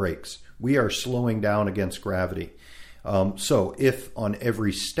put on the brakes. We are slowing down against gravity. So if on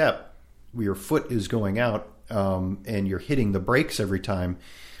every step your foot is going out and you're hitting the brakes every time,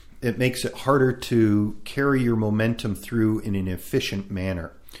 it makes it harder to carry your momentum through in an efficient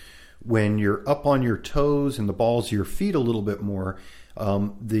manner. When you're up on your toes and the balls of your feet a little bit more,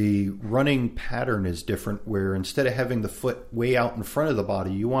 The running pattern is different, where instead of having the foot way out in front of the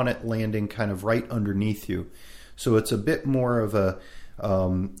body, you want it landing kind of right underneath you. So it's a bit more of a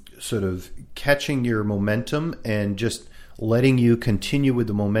sort of catching your momentum and just letting you continue with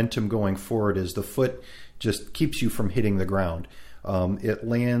the momentum going forward as the foot just keeps you from hitting the ground. It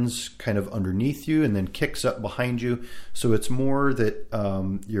lands kind of underneath you and then kicks up behind you. So it's more that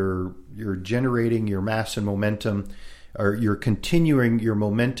you're generating your mass and momentum, or you're continuing your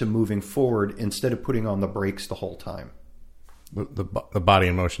momentum moving forward instead of putting on the brakes the whole time. The body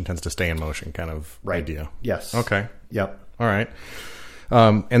in motion tends to stay in motion kind of idea. Yes. Okay. Yep. All right.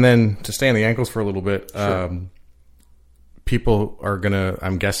 And then to stay on the ankles for a little bit, Sure. People are going to,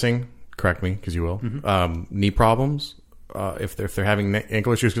 I'm guessing, correct me because you will, knee problems. If they're having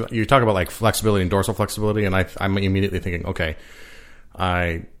ankle issues, you talk about like flexibility and dorsal flexibility, and I'm immediately thinking, okay,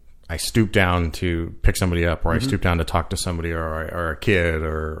 I stoop down to pick somebody up, or I stoop down to talk to somebody, or a kid,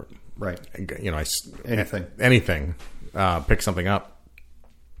 or anything, pick something up,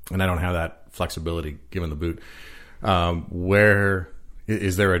 and I don't have that flexibility given the boot. Where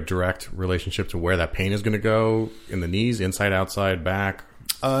is there a direct relationship to where that pain is going to go in the knees, inside, outside, back,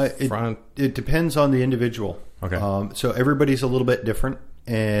 front? It depends on the individual. Okay. So everybody's a little bit different,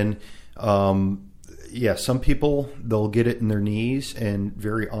 and some people, they'll get it in their knees, and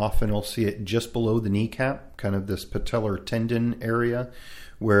very often you'll see it just below the kneecap, kind of this patellar tendon area,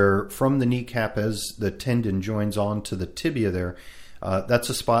 where from the kneecap as the tendon joins on to the tibia there, that's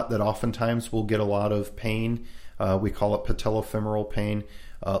a spot that oftentimes will get a lot of pain. We call it patellofemoral pain.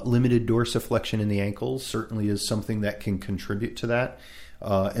 Limited dorsiflexion in the ankles certainly is something that can contribute to that.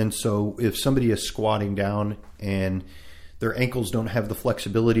 And so if somebody is squatting down and their ankles don't have the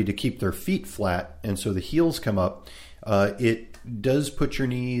flexibility to keep their feet flat, and so the heels come up, it does put your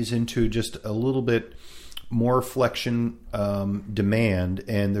knees into just a little bit more flexion demand,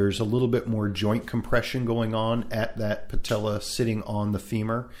 and there's a little bit more joint compression going on at that patella sitting on the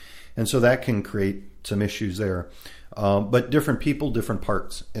femur. And so that can create some issues there. But different people, different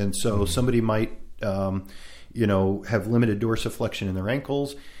parts. And so somebody might have limited dorsiflexion in their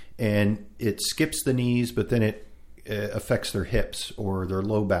ankles, and it skips the knees, but then it affects their hips or their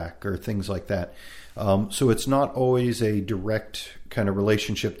low back or things like that. So it's not always a direct kind of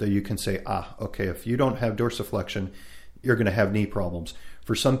relationship that you can say, okay, if you don't have dorsiflexion, you're going to have knee problems.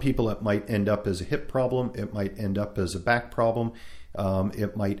 For some people, it might end up as a hip problem. It might end up as a back problem.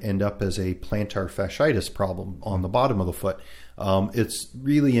 It might end up as a plantar fasciitis problem on the bottom of the foot. It's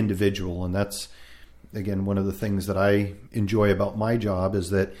really individual, and that's, again, one of the things that I enjoy about my job is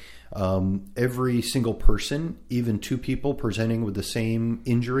that every single person, even two people presenting with the same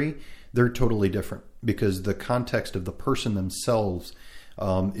injury, they're totally different because the context of the person themselves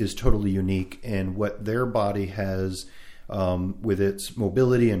is totally unique, and what their body has with its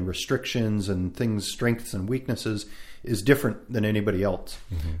mobility and restrictions and things, strengths and weaknesses, is different than anybody else.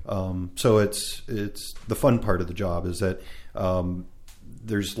 So it's the fun part of the job is that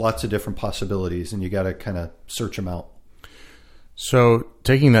there's lots of different possibilities, and you got to kind of search them out. So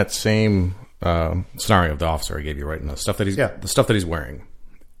taking that same scenario of the officer I gave you, right, and the stuff that he's wearing,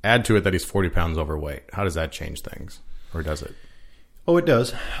 add to it that he's 40 pounds overweight. How does that change things, or does it? Oh, it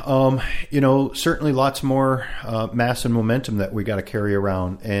does. Certainly lots more mass and momentum that we got to carry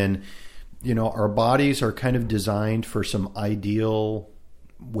around, and our bodies are kind of designed for some ideal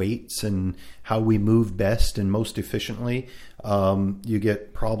weights and how we move best and most efficiently. You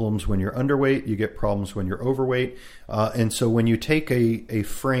get problems when you're underweight. You get problems when you're overweight. And so when you take a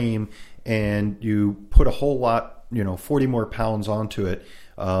frame and you put a whole lot, 40 more pounds onto it,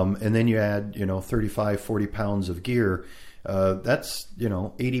 and then you add, 35, 40 pounds of gear, that's,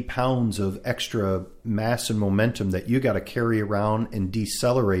 80 pounds of extra mass and momentum that you got to carry around and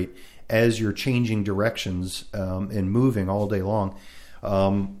decelerate as you're changing directions and moving all day long.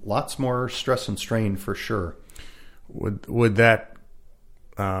 Lots more stress and strain for sure. Would that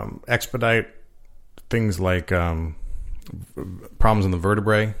expedite things like problems in the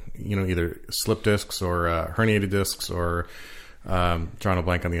vertebrae? Either slip discs or herniated discs, or drawing a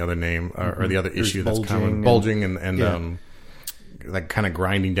blank on the other name or the other issue that's common, bulging and like kind of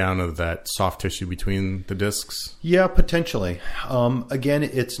grinding down of that soft tissue between the discs? Yeah, potentially. Again,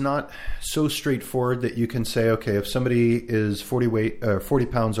 it's not so straightforward that you can say, okay, if somebody is 40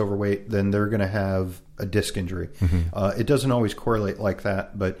 pounds overweight, then they're going to have a disc injury. It doesn't always correlate like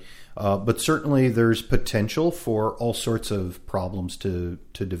that, but certainly there's potential for all sorts of problems to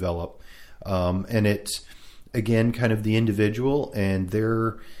develop. And it's, again, kind of the individual and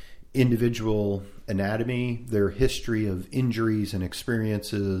their individual anatomy, their history of injuries and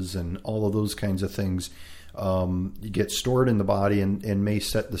experiences and all of those kinds of things get stored in the body and may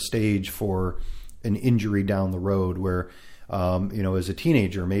set the stage for an injury down the road where, as a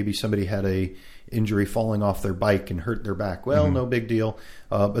teenager, maybe somebody had a injury falling off their bike and hurt their back. Well, no big deal.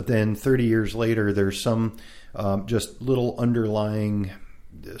 But then 30 years later, there's some just little underlying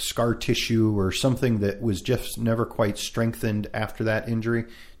scar tissue or something that was just never quite strengthened after that injury.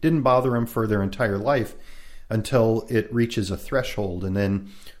 Didn't bother them for their entire life until it reaches a threshold, and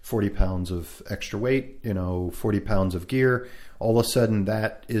then 40 pounds of extra weight, 40 pounds of gear, all of a sudden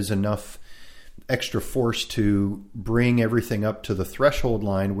that is enough extra force to bring everything up to the threshold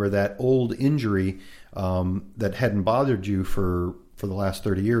line where that old injury that hadn't bothered you for the last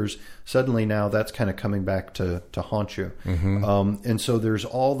 30 years, suddenly now that's kind of coming back to haunt you. And so there's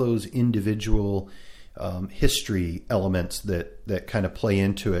all those individual history elements that kind of play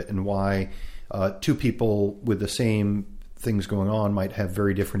into it, and why two people with the same things going on might have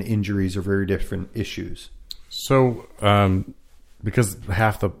very different injuries or very different issues. So because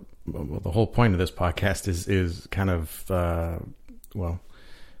half the whole point of this podcast is kind of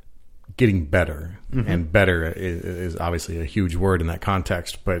getting better, and better is obviously a huge word in that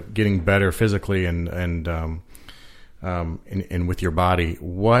context, but getting better physically and with your body.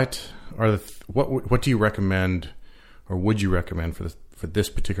 What do you recommend, or would you recommend for this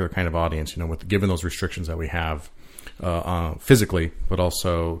particular kind of audience? Given those restrictions that we have physically, but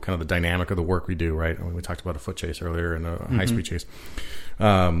also kind of the dynamic of the work we do. Right, we talked about a foot chase earlier and a high speed chase.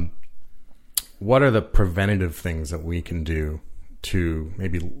 What are the preventative things that we can do to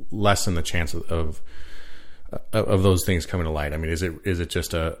maybe lessen the chance of those things coming to light? I mean, is it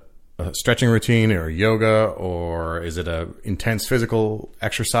just a stretching routine or yoga, or is it a intense physical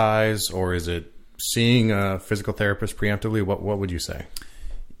exercise, or is it seeing a physical therapist preemptively? What would you say?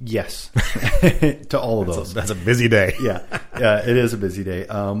 Yes, to all of those. That's a busy day. Yeah, it is a busy day.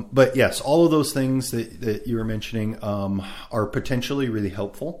 But yes, all of those things that you were mentioning are potentially really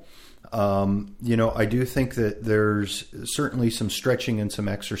helpful. I do think that there's certainly some stretching and some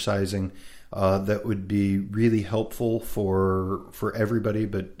exercising that would be really helpful for everybody,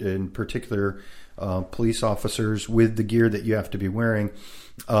 but in particular police officers with the gear that you have to be wearing.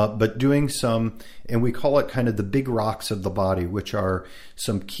 But doing some, and we call it kind of the big rocks of the body, which are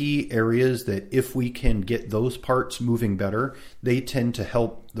some key areas that if we can get those parts moving better, they tend to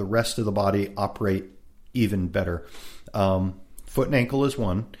help the rest of the body operate even better. Foot and ankle is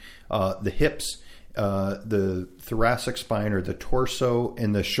one. The hips, the thoracic spine or the torso,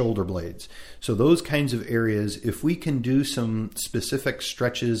 and the shoulder blades. So those kinds of areas, if we can do some specific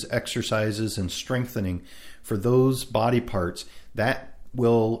stretches, exercises, and strengthening for those body parts, that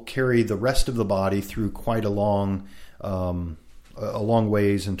will carry the rest of the body through quite a long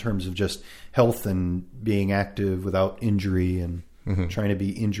ways in terms of just health and being active without injury and trying to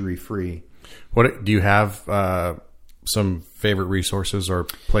be injury free. What do you have? Some favorite resources or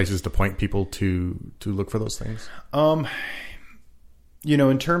places to point people to look for those things?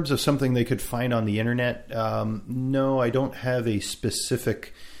 In terms of something they could find on the internet, no, I don't have a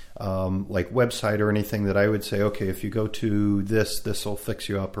specific website or anything that I would say, okay, if you go to this will fix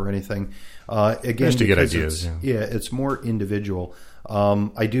you up or anything. Again, just to get ideas. It's more individual.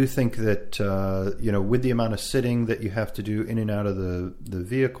 I do think that, with the amount of sitting that you have to do in and out of the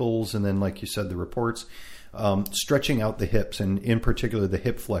vehicles, and then, like you said, the reports, stretching out the hips, and in particular the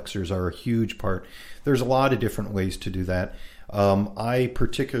hip flexors, are a huge part. There's a lot of different ways to do that. I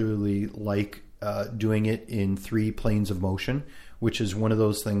particularly like doing it in 3 planes of motion, which is one of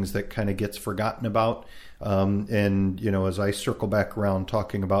those things that kind of gets forgotten about. As I circle back around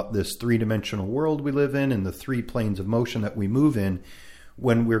talking about this 3-dimensional world we live in and the 3 planes of motion that we move in,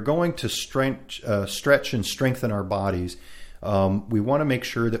 when we're going to stretch and strengthen our bodies, we want to make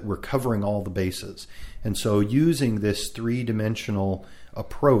sure that we're covering all the bases. And so using this 3-dimensional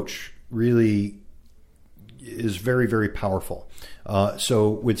approach really is very, very powerful. So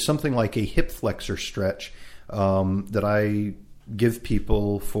with something like a hip flexor stretch that I give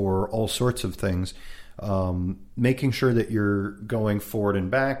people for all sorts of things, making sure that you're going forward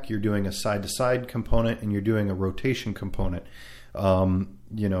and back, you're doing a side-to-side component, and you're doing a rotation component.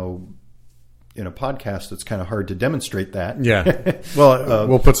 In a podcast, it's kind of hard to demonstrate that. Yeah. Well,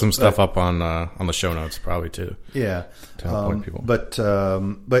 we'll put some stuff up on the show notes probably too. Yeah. To help point people. But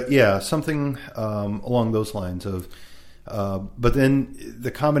yeah, something along those lines of. But then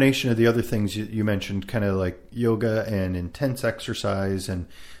the combination of the other things you mentioned, kind of like yoga and intense exercise and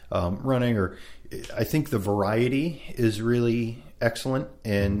running, or I think the variety is really excellent,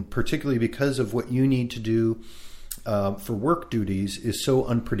 and particularly because of what you need to do for work duties is so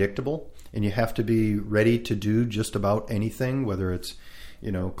unpredictable. And you have to be ready to do just about anything, whether it's,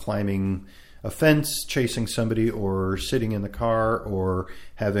 climbing a fence chasing somebody, or sitting in the car, or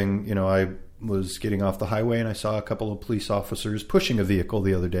having, I was getting off the highway and I saw a couple of police officers pushing a vehicle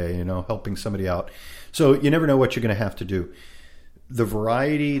the other day, helping somebody out. So you never know what you're going to have to do. The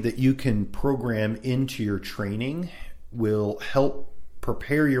variety that you can program into your training will help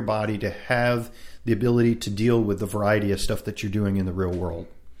prepare your body to have the ability to deal with the variety of stuff that you're doing in the real world.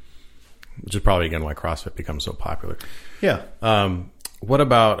 Which is probably, again, why CrossFit becomes so popular. Yeah. What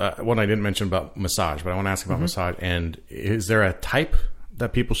about, one I didn't mention about massage, but I want to ask about massage. And is there a type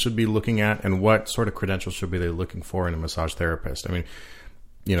that people should be looking at, and what sort of credentials should be they looking for in a massage therapist? I mean,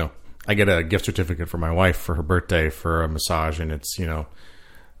 I get a gift certificate for my wife for her birthday for a massage, and it's,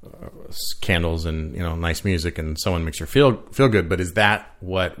 candles and, nice music, and someone makes her feel good. But is that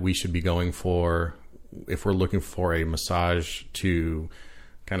what we should be going for if we're looking for a massage to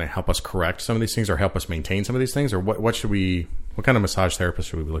kind of help us correct some of these things, or help us maintain some of these things? Or what kind of massage therapist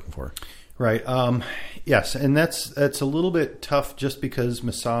should we be looking for? Right. Yes. And that's a little bit tough, just because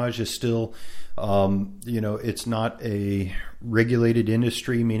massage is still, it's not a regulated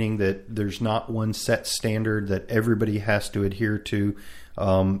industry, meaning that there's not one set standard that everybody has to adhere to.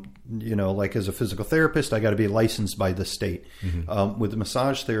 Like as a physical therapist, I got to be licensed by the state. With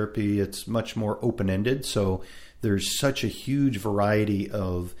massage therapy, it's much more open-ended. So there's such a huge variety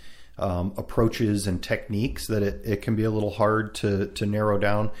of approaches and techniques that it can be a little hard to narrow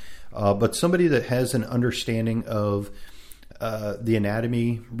down. But somebody that has an understanding of the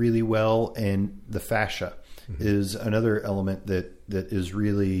anatomy really well, and the fascia is another element that is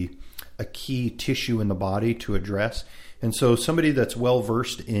really a key tissue in the body to address. And so somebody that's well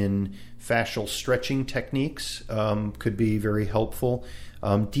versed in fascial stretching techniques could be very helpful.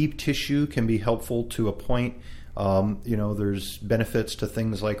 Deep tissue can be helpful to a point. There's benefits to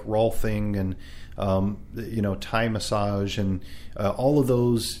things like Rolfing and Thai massage, and all of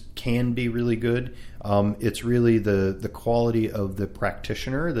those can be really good. It's really the quality of the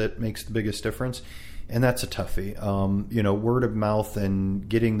practitioner that makes the biggest difference, and that's a toughie. Word of mouth and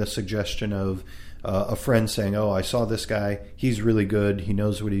getting the suggestion of a friend saying, "Oh, I saw this guy. He's really good. He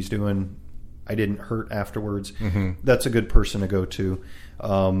knows what he's doing. I didn't hurt afterwards." That's a good person to go to,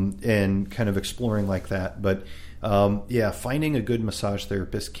 and kind of exploring like that. But finding a good massage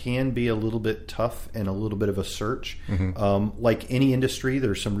therapist can be a little bit tough and a little bit of a search. Like any industry,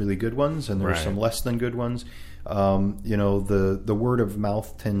 there's some really good ones and there's some less than good ones. The word of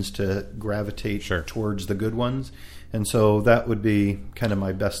mouth tends to gravitate towards the good ones. And so that would be kind of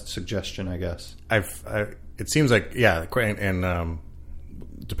my best suggestion, I guess. It seems like, and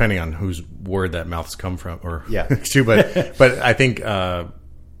depending on whose word that mouth's come from, or too, but I think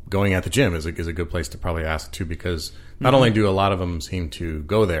going at the gym is a good place to probably ask too, because not only do a lot of them seem to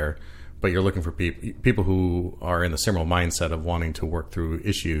go there, but you're looking for people who are in the similar mindset of wanting to work through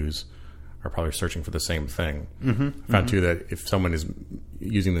issues are probably searching for the same thing. I found too that if someone is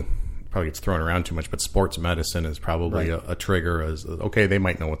using probably gets thrown around too much, but sports medicine is probably a trigger. As okay, they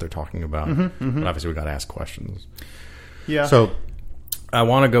might know what they're talking about, but obviously we got to ask questions. Yeah. So I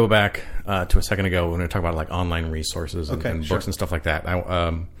want to go back to a second ago when we were talking about like online resources and books and stuff like that.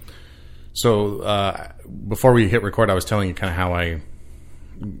 So before we hit record, I was telling you kind of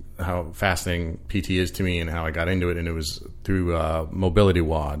how fascinating PT is to me and how I got into it, and it was through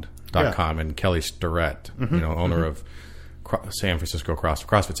mobilitywod.com and Kelly Starrett, owner of San Francisco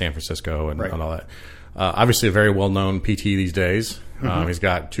CrossFit San Francisco and all that. Obviously a very well-known PT these days. He's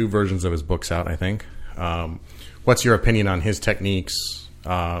got 2 versions of his books out, I think. What's your opinion on his techniques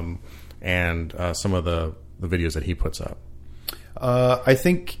and some of the videos that he puts up? I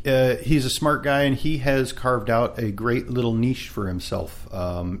think he's a smart guy, and he has carved out a great little niche for himself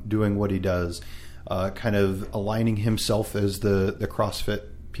doing what he does, kind of aligning himself as the CrossFit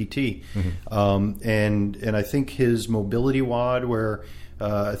PT. And I think his mobility WOD, where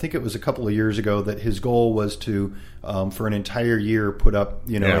I think it was a couple of years ago that his goal was to for an entire year put up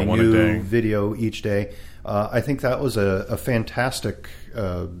a new video each day. I think that was a fantastic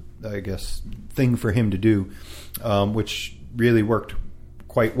thing for him to do, which really worked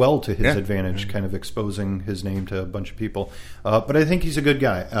quite well to his advantage, kind of exposing his name to a bunch of people. But I think he's a good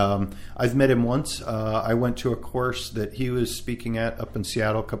guy. I've met him once. I went to a course that he was speaking at up in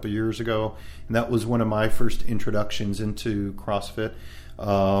Seattle a couple of years ago, and that was one of my first introductions into CrossFit.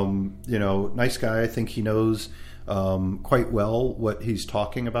 Nice guy. I think he knows quite well what he's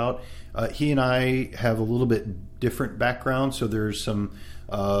talking about. He and I have a little bit different background, so there's some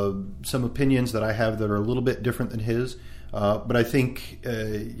opinions that I have that are a little bit different than his. But I think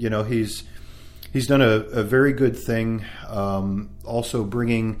he's He's done a very good thing, also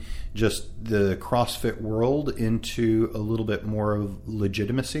bringing just the CrossFit world into a little bit more of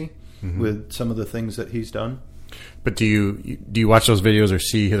legitimacy with some of the things that he's done. But do you watch those videos or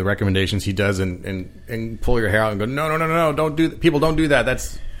see the recommendations he does and pull your hair out and go, no, don't do that. People don't do that.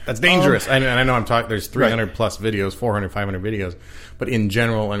 That's dangerous. And I know I'm talking, there's 300 plus videos, 400, 500 videos. But in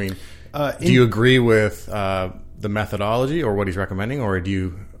general, I mean, do you agree with the methodology or what he's recommending, or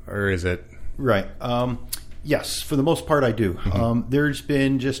is it? Right. Yes, for the most part, I do. There's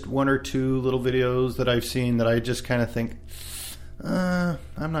been just one or two little videos that I've seen that I just kind of think, I'm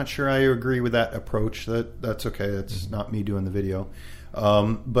not sure I agree with that approach. That's okay. That's not me doing the video.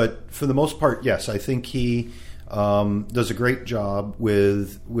 But for the most part, yes, I think he does a great job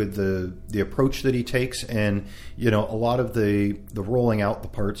with the approach that he takes, and a lot of the rolling out the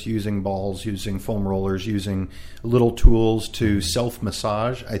parts, using balls, using foam rollers, using little tools to self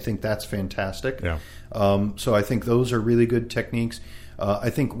massage. I think that's fantastic. Yeah. So I think those are really good techniques. I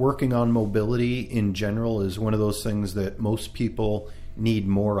think working on mobility in general is one of those things that most people need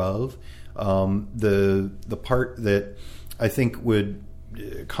more of. The part that I think would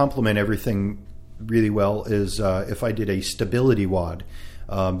complement everything really well is if I did a stability WOD,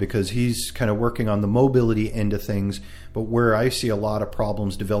 because he's kind of working on the mobility end of things, but where I see a lot of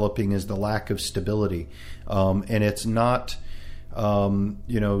problems developing is the lack of stability. And it's not,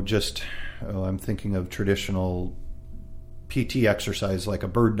 just, I'm thinking of traditional PT exercise like a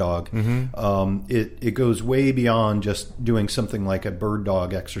bird dog. It goes way beyond just doing something like a bird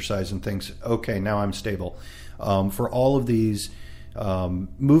dog exercise and thinks, okay, now I'm stable. For all of these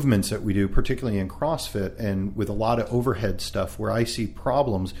movements that we do, particularly in CrossFit and with a lot of overhead stuff, where I see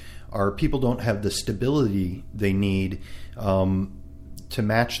problems are people don't have the stability they need to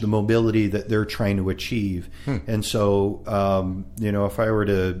match the mobility that they're trying to achieve. And so, if I were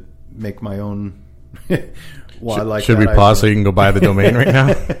to make my own should we pause so you can go buy the domain right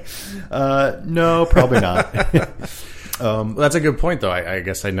now? No, probably not. Well, that's a good point, though. I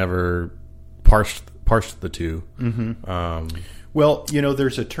guess I never parsed the two. Well,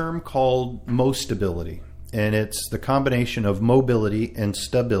 there's a term called mostability, and it's the combination of mobility and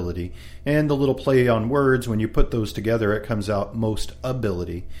stability. And the little play on words, when you put those together, it comes out most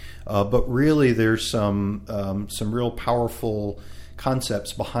ability. But really, there's some real powerful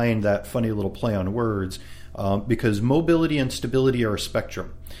concepts behind that funny little play on words, because mobility and stability are a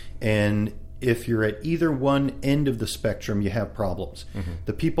spectrum. And if you're at either one end of the spectrum, you have problems.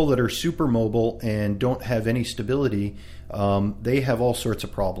 The people that are super mobile and don't have any stability, they have all sorts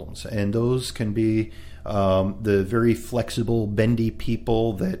of problems. And those can be the very flexible, bendy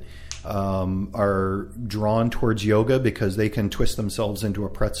people that are drawn towards yoga because they can twist themselves into a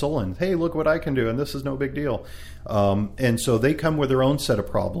pretzel and, hey, look what I can do, and this is no big deal. And so they come with their own set of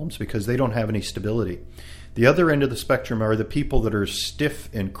problems because they don't have any stability. The other end of the spectrum are the people that are stiff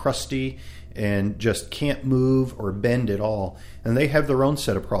and crusty and just can't move or bend at all. And they have their own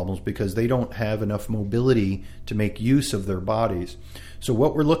set of problems because they don't have enough mobility to make use of their bodies. So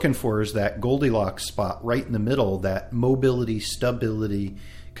what we're looking for is that Goldilocks spot right in the middle, that mobility, stability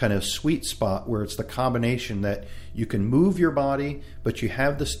kind of sweet spot where it's the combination that you can move your body, but you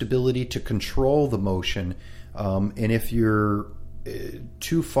have the stability to control the motion. And if you're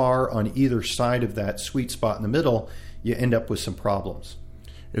too far on either side of that sweet spot in the middle, you end up with some problems.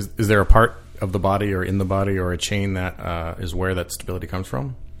 Is there a part of the body or in the body or a chain that is where that stability comes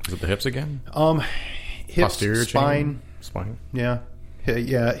from? Is it the hips again? Hips, posterior spine. Spine. Yeah.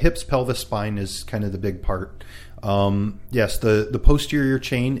 Hips, pelvis, spine is kind of the big part. Yes, the posterior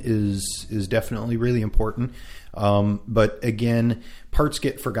chain is definitely really important. But again, parts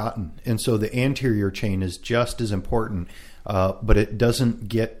get forgotten. And so the anterior chain is just as important, but it doesn't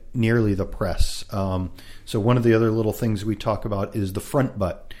get nearly the press. So one of the other little things we talk about is the front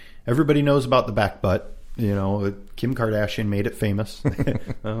butt. Everybody knows about the back butt. Kim Kardashian made it famous.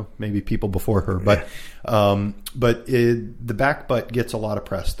 Well, maybe people before her, but the back butt gets a lot of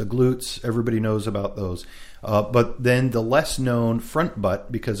press. The glutes, everybody knows about those. But then the less known front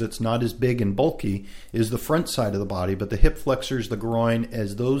butt, because it's not as big and bulky, is the front side of the body. But the hip flexors, the groin,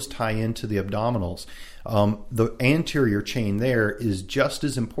 as those tie into the abdominals, the anterior chain there is just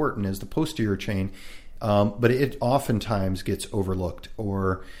as important as the posterior chain, but it oftentimes gets overlooked,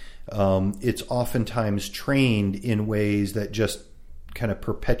 or it's oftentimes trained in ways that just kind of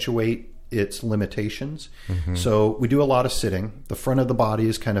perpetuate its limitations. So we do a lot of sitting. The front of the body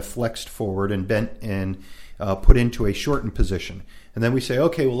is kind of flexed forward and bent and put into a shortened position. And then we say,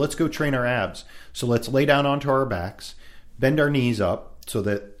 okay, well, let's go train our abs. So let's lay down onto our backs, bend our knees up, so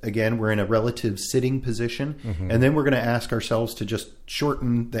that, again, we're in a relative sitting position. And then we're going to ask ourselves to just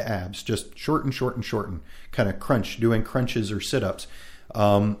shorten the abs, just shorten, kind of crunch, doing crunches or sit-ups.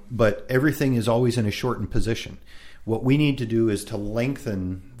 But everything is always in a shortened position. What we need to do is to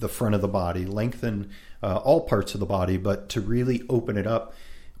lengthen the front of the body, lengthen all parts of the body, but to really open it up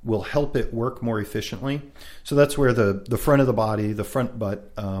will help it work more efficiently. So that's where the front of the body, the front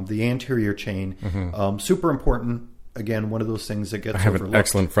butt, the anterior chain, super important. Again, one of those things that gets overlooked. I have an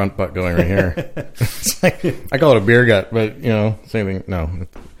excellent front butt going right here. It's like, I call it a beer gut, but same thing. No,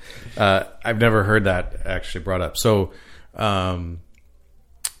 I've never heard that actually brought up. So,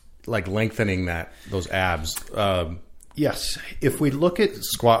 like lengthening those abs. Yes, if we look at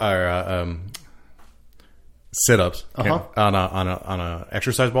squat or sit-ups on a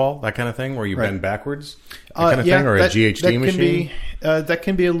exercise ball, that kind of thing, where you bend backwards, that kind of thing, or a GHD machine. That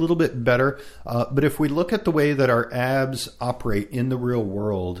can be a little bit better. But if we look at the way that our abs operate in the real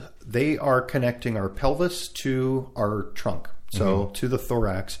world, they are connecting our pelvis to our trunk, so to the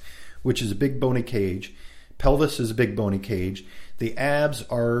thorax, which is a big bony cage. Pelvis is a big bony cage. The abs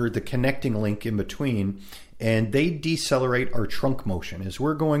are the connecting link in between, and they decelerate our trunk motion. As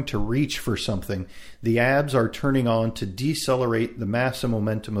we're going to reach for something, the abs are turning on to decelerate the mass and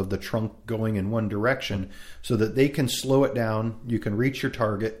momentum of the trunk going in one direction so that they can slow it down, you can reach your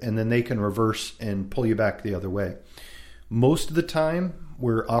target, and then they can reverse and pull you back the other way. Most of the time,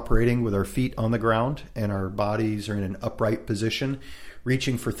 we're operating with our feet on the ground and our bodies are in an upright position,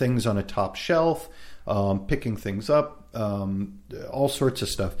 reaching for things on a top shelf, picking things up, all sorts of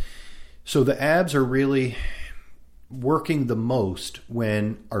stuff. So the abs are really working the most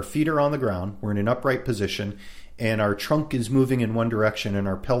when our feet are on the ground, we're in an upright position, and our trunk is moving in one direction and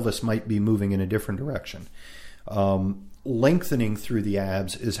our pelvis might be moving in a different direction. Lengthening through the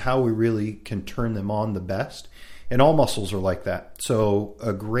abs is how we really can turn them on the best. And all muscles are like that. So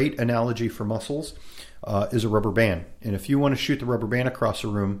a great analogy for muscles is a rubber band. And if you want to shoot the rubber band across a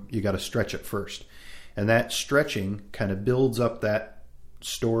room, you got to stretch it first. And that stretching kind of builds up that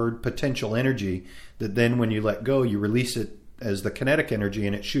stored potential energy that then when you let go, you release it as the kinetic energy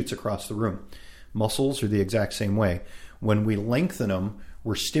and it shoots across the room. Muscles are the exact same way. When we lengthen them,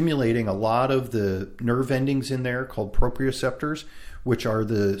 we're stimulating a lot of the nerve endings in there called proprioceptors, which are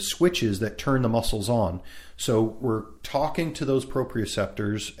the switches that turn the muscles on. So we're talking to those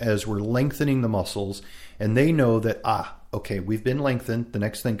proprioceptors as we're lengthening the muscles, and they know that, okay, we've been lengthened. The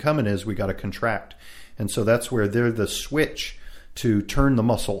next thing coming is we got to contract. And so that's where they're the switch to turn the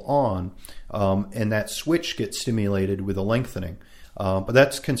muscle on, and that switch gets stimulated with a lengthening. But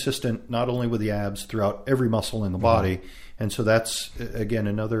that's consistent not only with the abs, throughout every muscle in the body. And so that's, again,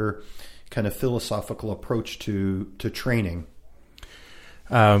 another kind of philosophical approach to training.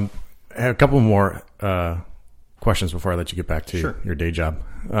 I have a couple more questions before I let you get back to your day job.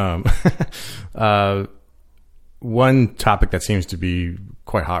 One topic that seems to be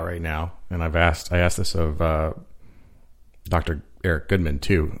quite hot right now, and I asked this of Dr. Eric Goodman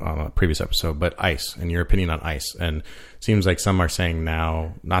too on a previous episode, but ice and your opinion on ice. And it seems like some are saying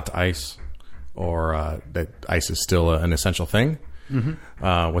now not to ice, or that ice is still an essential thing.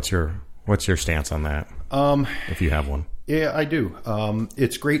 What's your stance on that? If you have one? Yeah, I do.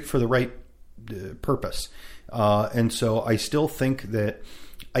 It's great for the right purpose. And so I still think that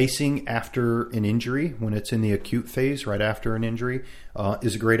icing after an injury, when it's in the acute phase, right after an injury,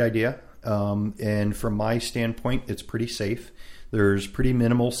 is a great idea. And from my standpoint, it's pretty safe. There's pretty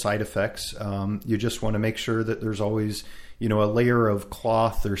minimal side effects. You just want to make sure that there's always, a layer of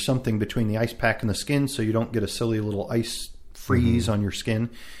cloth or something between the ice pack and the skin so you don't get a silly little ice freeze on your skin.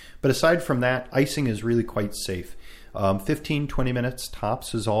 But aside from that, icing is really quite safe. 15, 20 minutes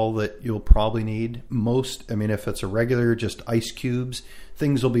tops is all that you'll probably need. If it's a regular just ice cubes,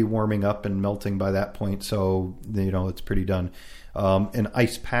 things will be warming up and melting by that point. So, it's pretty done. An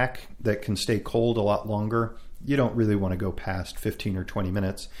ice pack that can stay cold a lot longer, you don't really want to go past 15 or 20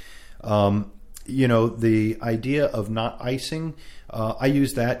 minutes. The idea of not icing, I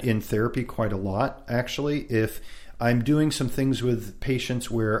use that in therapy quite a lot, actually. If I'm doing some things with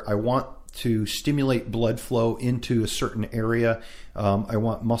patients where I want to stimulate blood flow into a certain area, I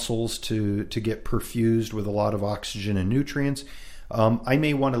want muscles to get perfused with a lot of oxygen and nutrients, I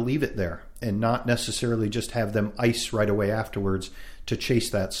may want to leave it there and not necessarily just have them ice right away afterwards to chase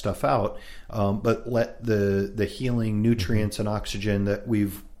that stuff out, but let the healing nutrients and oxygen that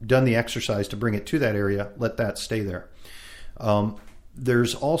we've done the exercise to bring it to that area, let that stay there.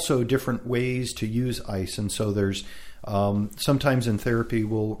 There's also different ways to use ice, and so there's sometimes in therapy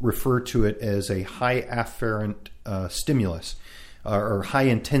we'll refer to it as a high afferent stimulus or high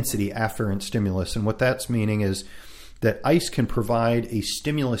intensity afferent stimulus, and what that's meaning is that ice can provide a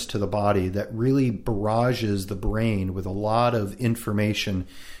stimulus to the body that really barrages the brain with a lot of information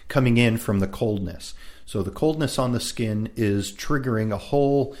coming in from the coldness. So the coldness on the skin is triggering a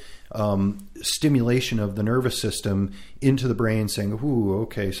whole stimulation of the nervous system into the brain, saying, ooh,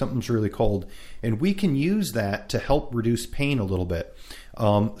 okay, something's really cold. And we can use that to help reduce pain a little bit.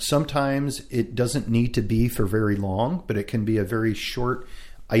 Sometimes it doesn't need to be for very long, but it can be a very short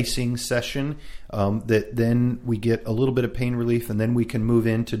icing session that then we get a little bit of pain relief, and then we can move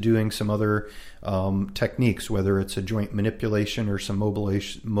into doing some other techniques, whether it's a joint manipulation or some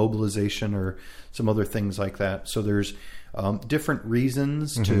mobilization or some other things like that. So there's different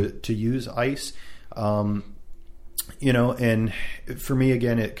reasons to use ice. And for me,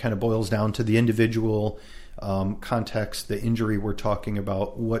 again, it kind of boils down to the individual context, the injury we're talking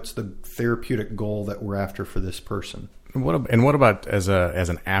about, what's the therapeutic goal that we're after for this person. And what about as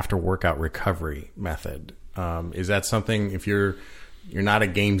an after workout recovery method? Is that something, if you're not a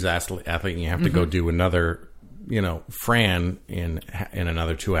games athlete and you have to go do another, Fran in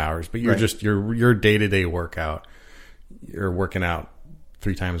another 2 hours, but you're just your day-to-day workout, you're working out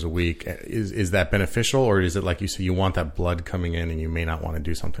 3 times a week. Is that beneficial, or is it like you say, you want that blood coming in and you may not want to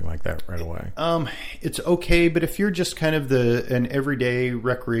do something like that right away? It's okay, but if you're just kind of an everyday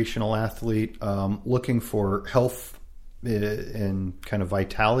recreational athlete looking for health and kind of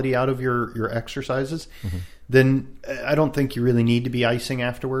vitality out of your exercises, then I don't think you really need to be icing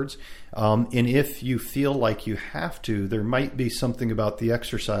afterwards. And if you feel like you have to, there might be something about the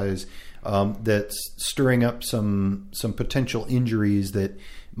exercise that's stirring up some potential injuries that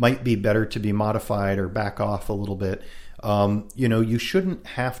might be better to be modified or back off a little bit. You shouldn't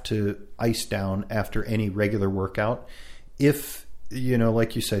have to ice down after any regular workout. If,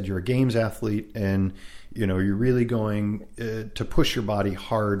 like you said, you're a games athlete and, you're really going to push your body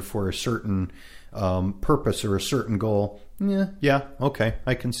hard for a certain purpose or a certain goal. Yeah, okay,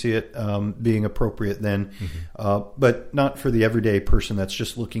 I can see it being appropriate then. But not for the everyday person that's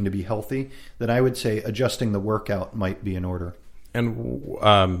just looking to be healthy. Then I would say adjusting the workout might be in order.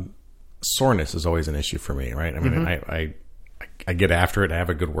 And soreness is always an issue for me, right? I mean, I get after it, I have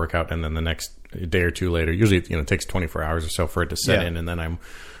a good workout, and then the next day or two later, usually it takes 24 hours or so for it to set in, and then I'm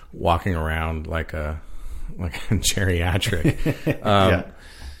walking around like a geriatric.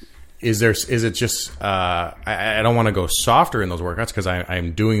 Is it just I don't want to go softer in those workouts because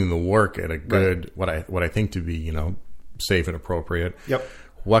I'm doing the work at a good what I think to be safe and appropriate. Yep.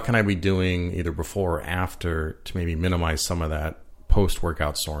 What can I be doing either before or after to maybe minimize some of that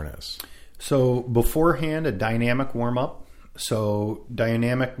post-workout soreness? So beforehand, a dynamic warm-up. So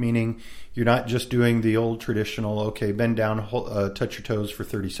dynamic meaning you're not just doing the old traditional, okay, bend down, touch your toes for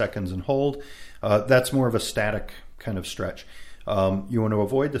 30 seconds and hold. That's more of a static kind of stretch. You want to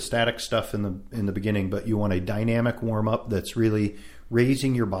avoid the static stuff in the beginning, but you want a dynamic warm-up that's really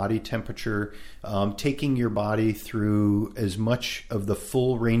raising your body temperature, taking your body through as much of the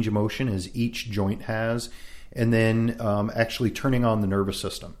full range of motion as each joint has, and then actually turning on the nervous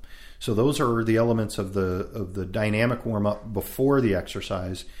system. So those are the elements of the dynamic warm-up before the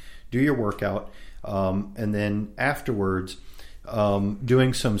exercise. Do your workout, and then afterwards,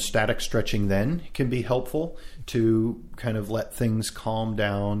 doing some static stretching then can be helpful to kind of let things calm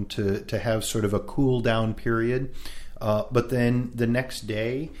down, to have sort of a cool down period. But then the next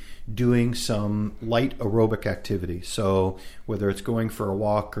day, doing some light aerobic activity. So whether it's going for a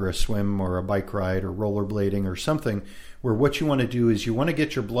walk or a swim or a bike ride or rollerblading or something, where what you want to do is you want to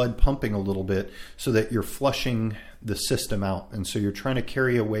get your blood pumping a little bit so that you're flushing the system out. And so you're trying to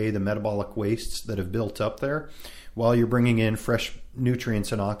carry away the metabolic wastes that have built up there while you're bringing in fresh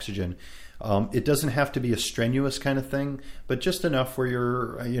nutrients and oxygen. It doesn't have to be a strenuous kind of thing, but just enough where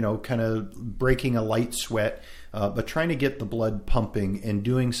you're, kind of breaking a light sweat, but trying to get the blood pumping and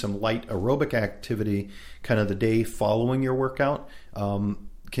doing some light aerobic activity kind of the day following your workout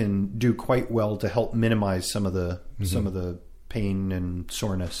can do quite well to help minimize some of the pain and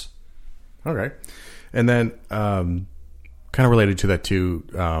soreness. Okay. And then kind of related to that too,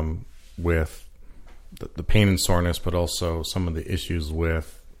 with the pain and soreness, but also some of the issues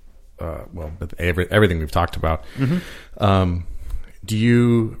with everything we've talked about. Do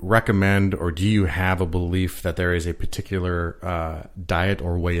you recommend, or do you have a belief that there is a particular diet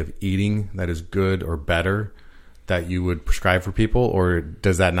or way of eating that is good or better that you would prescribe for people, or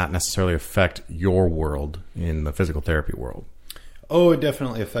does that not necessarily affect your world in the physical therapy world? Oh, it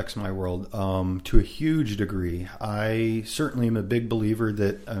definitely affects my world to a huge degree. I certainly am a big believer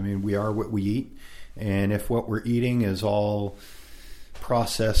that, we are what we eat. And if what we're eating is all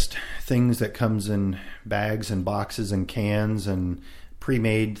processed things that comes in bags and boxes and cans and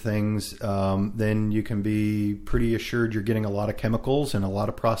pre-made things, then you can be pretty assured you're getting a lot of chemicals and a lot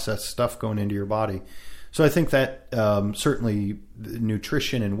of processed stuff going into your body. So I think that certainly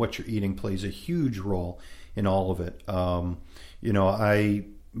nutrition and what you're eating plays a huge role in all of it. I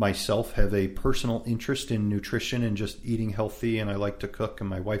myself have a personal interest in nutrition and just eating healthy, and I like to cook, and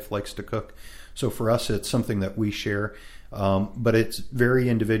my wife likes to cook. So for us, it's something that we share, but it's very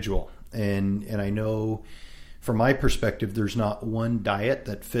individual. And I know from my perspective, there's not one diet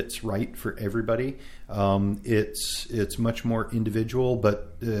that fits right for everybody. It's much more individual,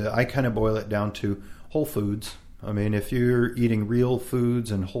 but I kind of boil it down to whole foods. I mean, if you're eating real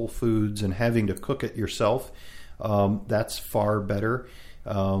foods and whole foods and having to cook it yourself, that's far better.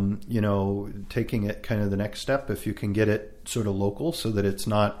 Taking it kind of the next step, if you can get it sort of local so that it's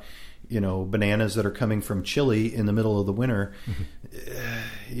not, bananas that are coming from Chile in the middle of the winter.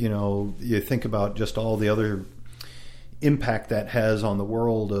 You think about just all the other impact that has on the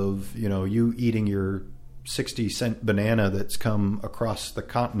world of, you eating your 60-cent banana that's come across the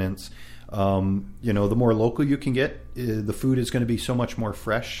continents. The more local you can get, the food is going to be so much more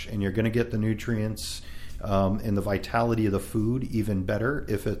fresh, and you're going to get the nutrients and the vitality of the food even better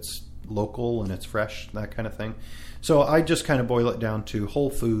if it's local and it's fresh, that kind of thing. So I just kind of boil it down to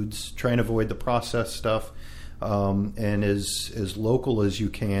whole foods, try and avoid the processed stuff, and as local as you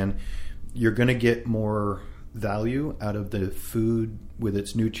can. You're going to get more value out of the food with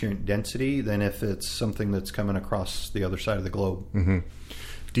its nutrient density than if it's something that's coming across the other side of the globe. Mm-hmm.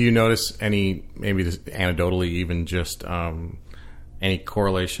 Do you notice any, maybe this, anecdotally even, just any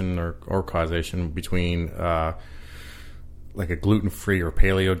correlation or causation between like a gluten-free or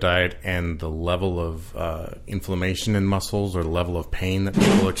paleo diet and the level of inflammation in muscles or the level of pain that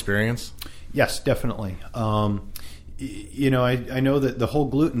people experience? Yes, definitely. I know that the whole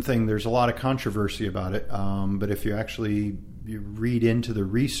gluten thing, there's a lot of controversy about it. But if you read into the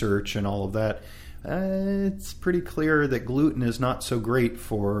research and all of that, it's pretty clear that gluten is not so great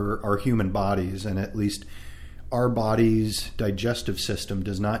for our human bodies, and at least our body's digestive system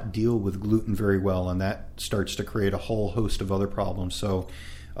does not deal with gluten very well, and that starts to create a whole host of other problems. So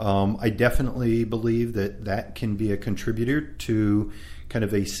I definitely believe that can be a contributor to kind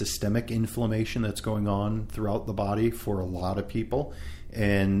of a systemic inflammation that's going on throughout the body for a lot of people,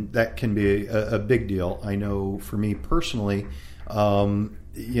 and that can be a big deal. I know for me personally,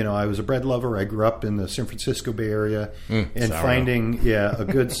 I was a bread lover. I grew up in the San Francisco Bay Area, and sourdough. Finding a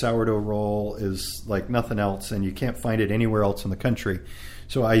good sourdough roll is like nothing else, and you can't find it anywhere else in the country.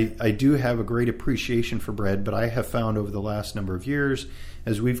 So I do have a great appreciation for bread, but I have found over the last number of years,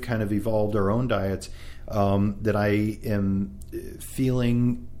 as we've kind of evolved our own diets, that I am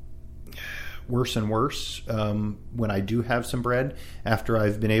feeling worse and worse when I do have some bread after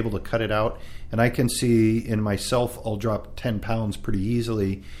I've been able to cut it out. And I can see in myself, I'll drop 10 pounds pretty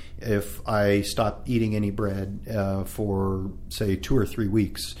easily if I stop eating any bread for, say, 2 or 3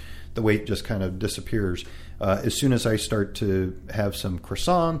 weeks. The weight just kind of disappears. As soon as I start to have some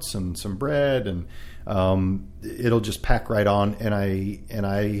croissants and some bread, and it'll just pack right on. And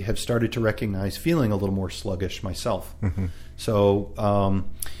I have started to recognize feeling a little more sluggish myself. Mm-hmm. So,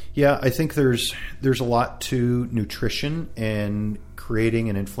 I think there's a lot to nutrition and creating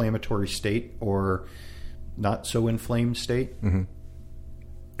an inflammatory state or not so inflamed state. Mm-hmm.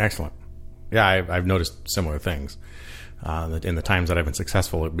 Excellent. Yeah, I've noticed similar things in the times that I've been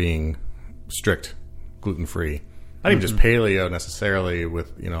successful at being strict gluten-free. Not even just paleo necessarily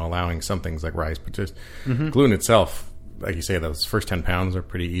with, allowing some things like rice, but just gluten itself, like you say, those first 10 pounds are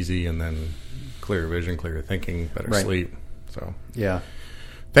pretty easy, and then clearer vision, clearer thinking, better sleep. So yeah.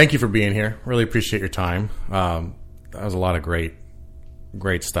 Thank you for being here. Really appreciate your time. That was a lot of great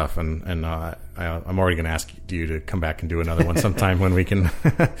stuff, and I'm already going to ask you to come back and do another one sometime when we can,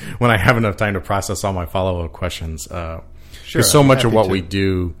 when I have enough time to process all my follow-up questions. Sure. Because so much of what we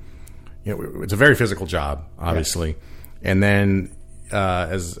do, it's a very physical job, obviously, yes. And then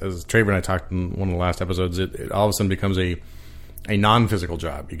as Traver and I talked in one of the last episodes, it all of a sudden becomes a non-physical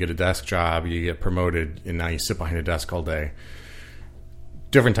job. You get a desk job, you get promoted, and now you sit behind a desk all day.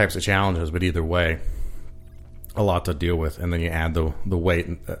 Different types of challenges, but either way, a lot to deal with. And then you add the weight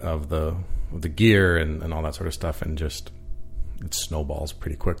of the gear and all that sort of stuff, and just it snowballs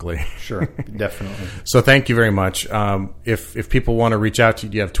pretty quickly. Sure, definitely. So thank you very much. If people want to reach out to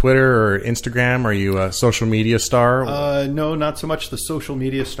you, do you have Twitter or Instagram? Are you a social media star? No, not so much the social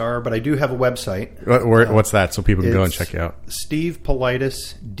media star, but I do have a website. What's that, so people can go and check you out?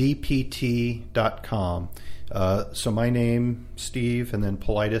 StevePolitisDPT.com. So my name, Steve, and then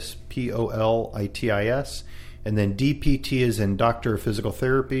Politis, Politis, and then DPT is in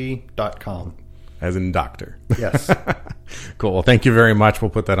doctorphysicaltherapy.com. As in doctor. Yes. Cool. Well, thank you very much.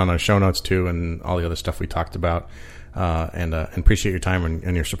 We'll put that on our show notes too, and all the other stuff we talked about. And appreciate your time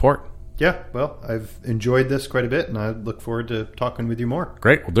and your support. Yeah, well, I've enjoyed this quite a bit, and I look forward to talking with you more.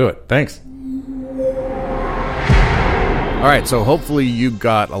 Great. We'll do it. Thanks. All right, so hopefully you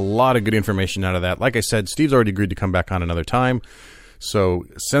got a lot of good information out of that. Like I said, Steve's already agreed to come back on another time. So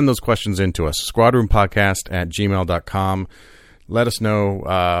send those questions in to us, squadroompodcast@gmail.com. Let us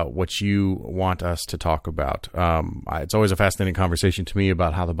know what you want us to talk about. It's always a fascinating conversation to me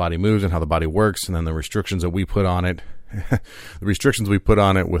about how the body moves and how the body works, and then the restrictions that we put on it,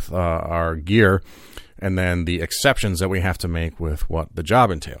 with our gear, and then the exceptions that we have to make with what the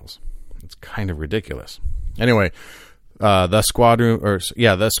job entails. It's kind of ridiculous. Anyway, the Squad Room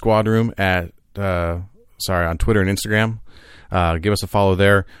at on Twitter and Instagram. Give us a follow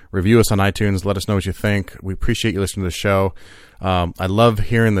there. Review us on iTunes. Let us know what you think. We appreciate you listening to the show. I love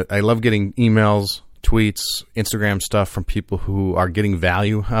getting emails, tweets, Instagram stuff from people who are getting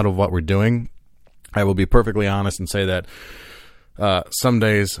value out of what we're doing. I will be perfectly honest and say that some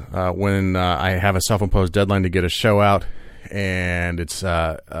days when I have a self-imposed deadline to get a show out, and it's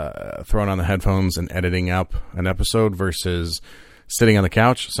throwing on the headphones and editing up an episode versus sitting on the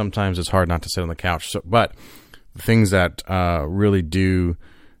couch, sometimes it's hard not to sit on the couch. But the things that really do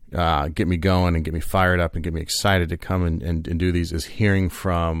get me going and get me fired up and get me excited to come and do these is hearing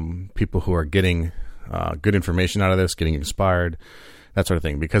from people who are getting good information out of this, getting inspired, that sort of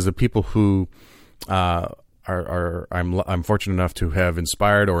thing. Because the people who I'm fortunate enough to have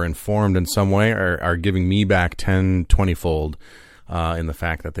inspired or informed in some way are giving me back 10, 20-fold in the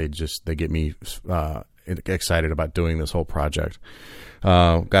fact that they get me excited about doing this whole project.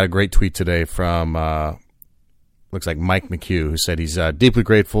 Got a great tweet today from looks like Mike McHugh, who said he's deeply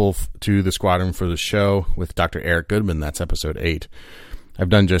grateful to the Squadron for the show with Dr. Eric Goodman. That's episode 8. I've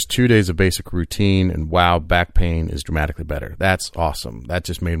done just 2 days of basic routine, and wow, back pain is dramatically better. That's awesome. That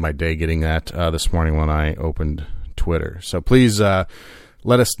just made my day getting that this morning when I opened Twitter. So please let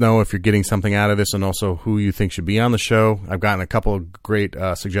us know if you're getting something out of this, and also who you think should be on the show. I've gotten a couple of great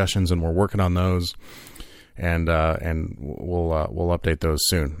suggestions, and we're working on those, and we'll update those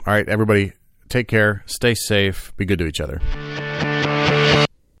soon. All right, everybody, take care, stay safe, be good to each other.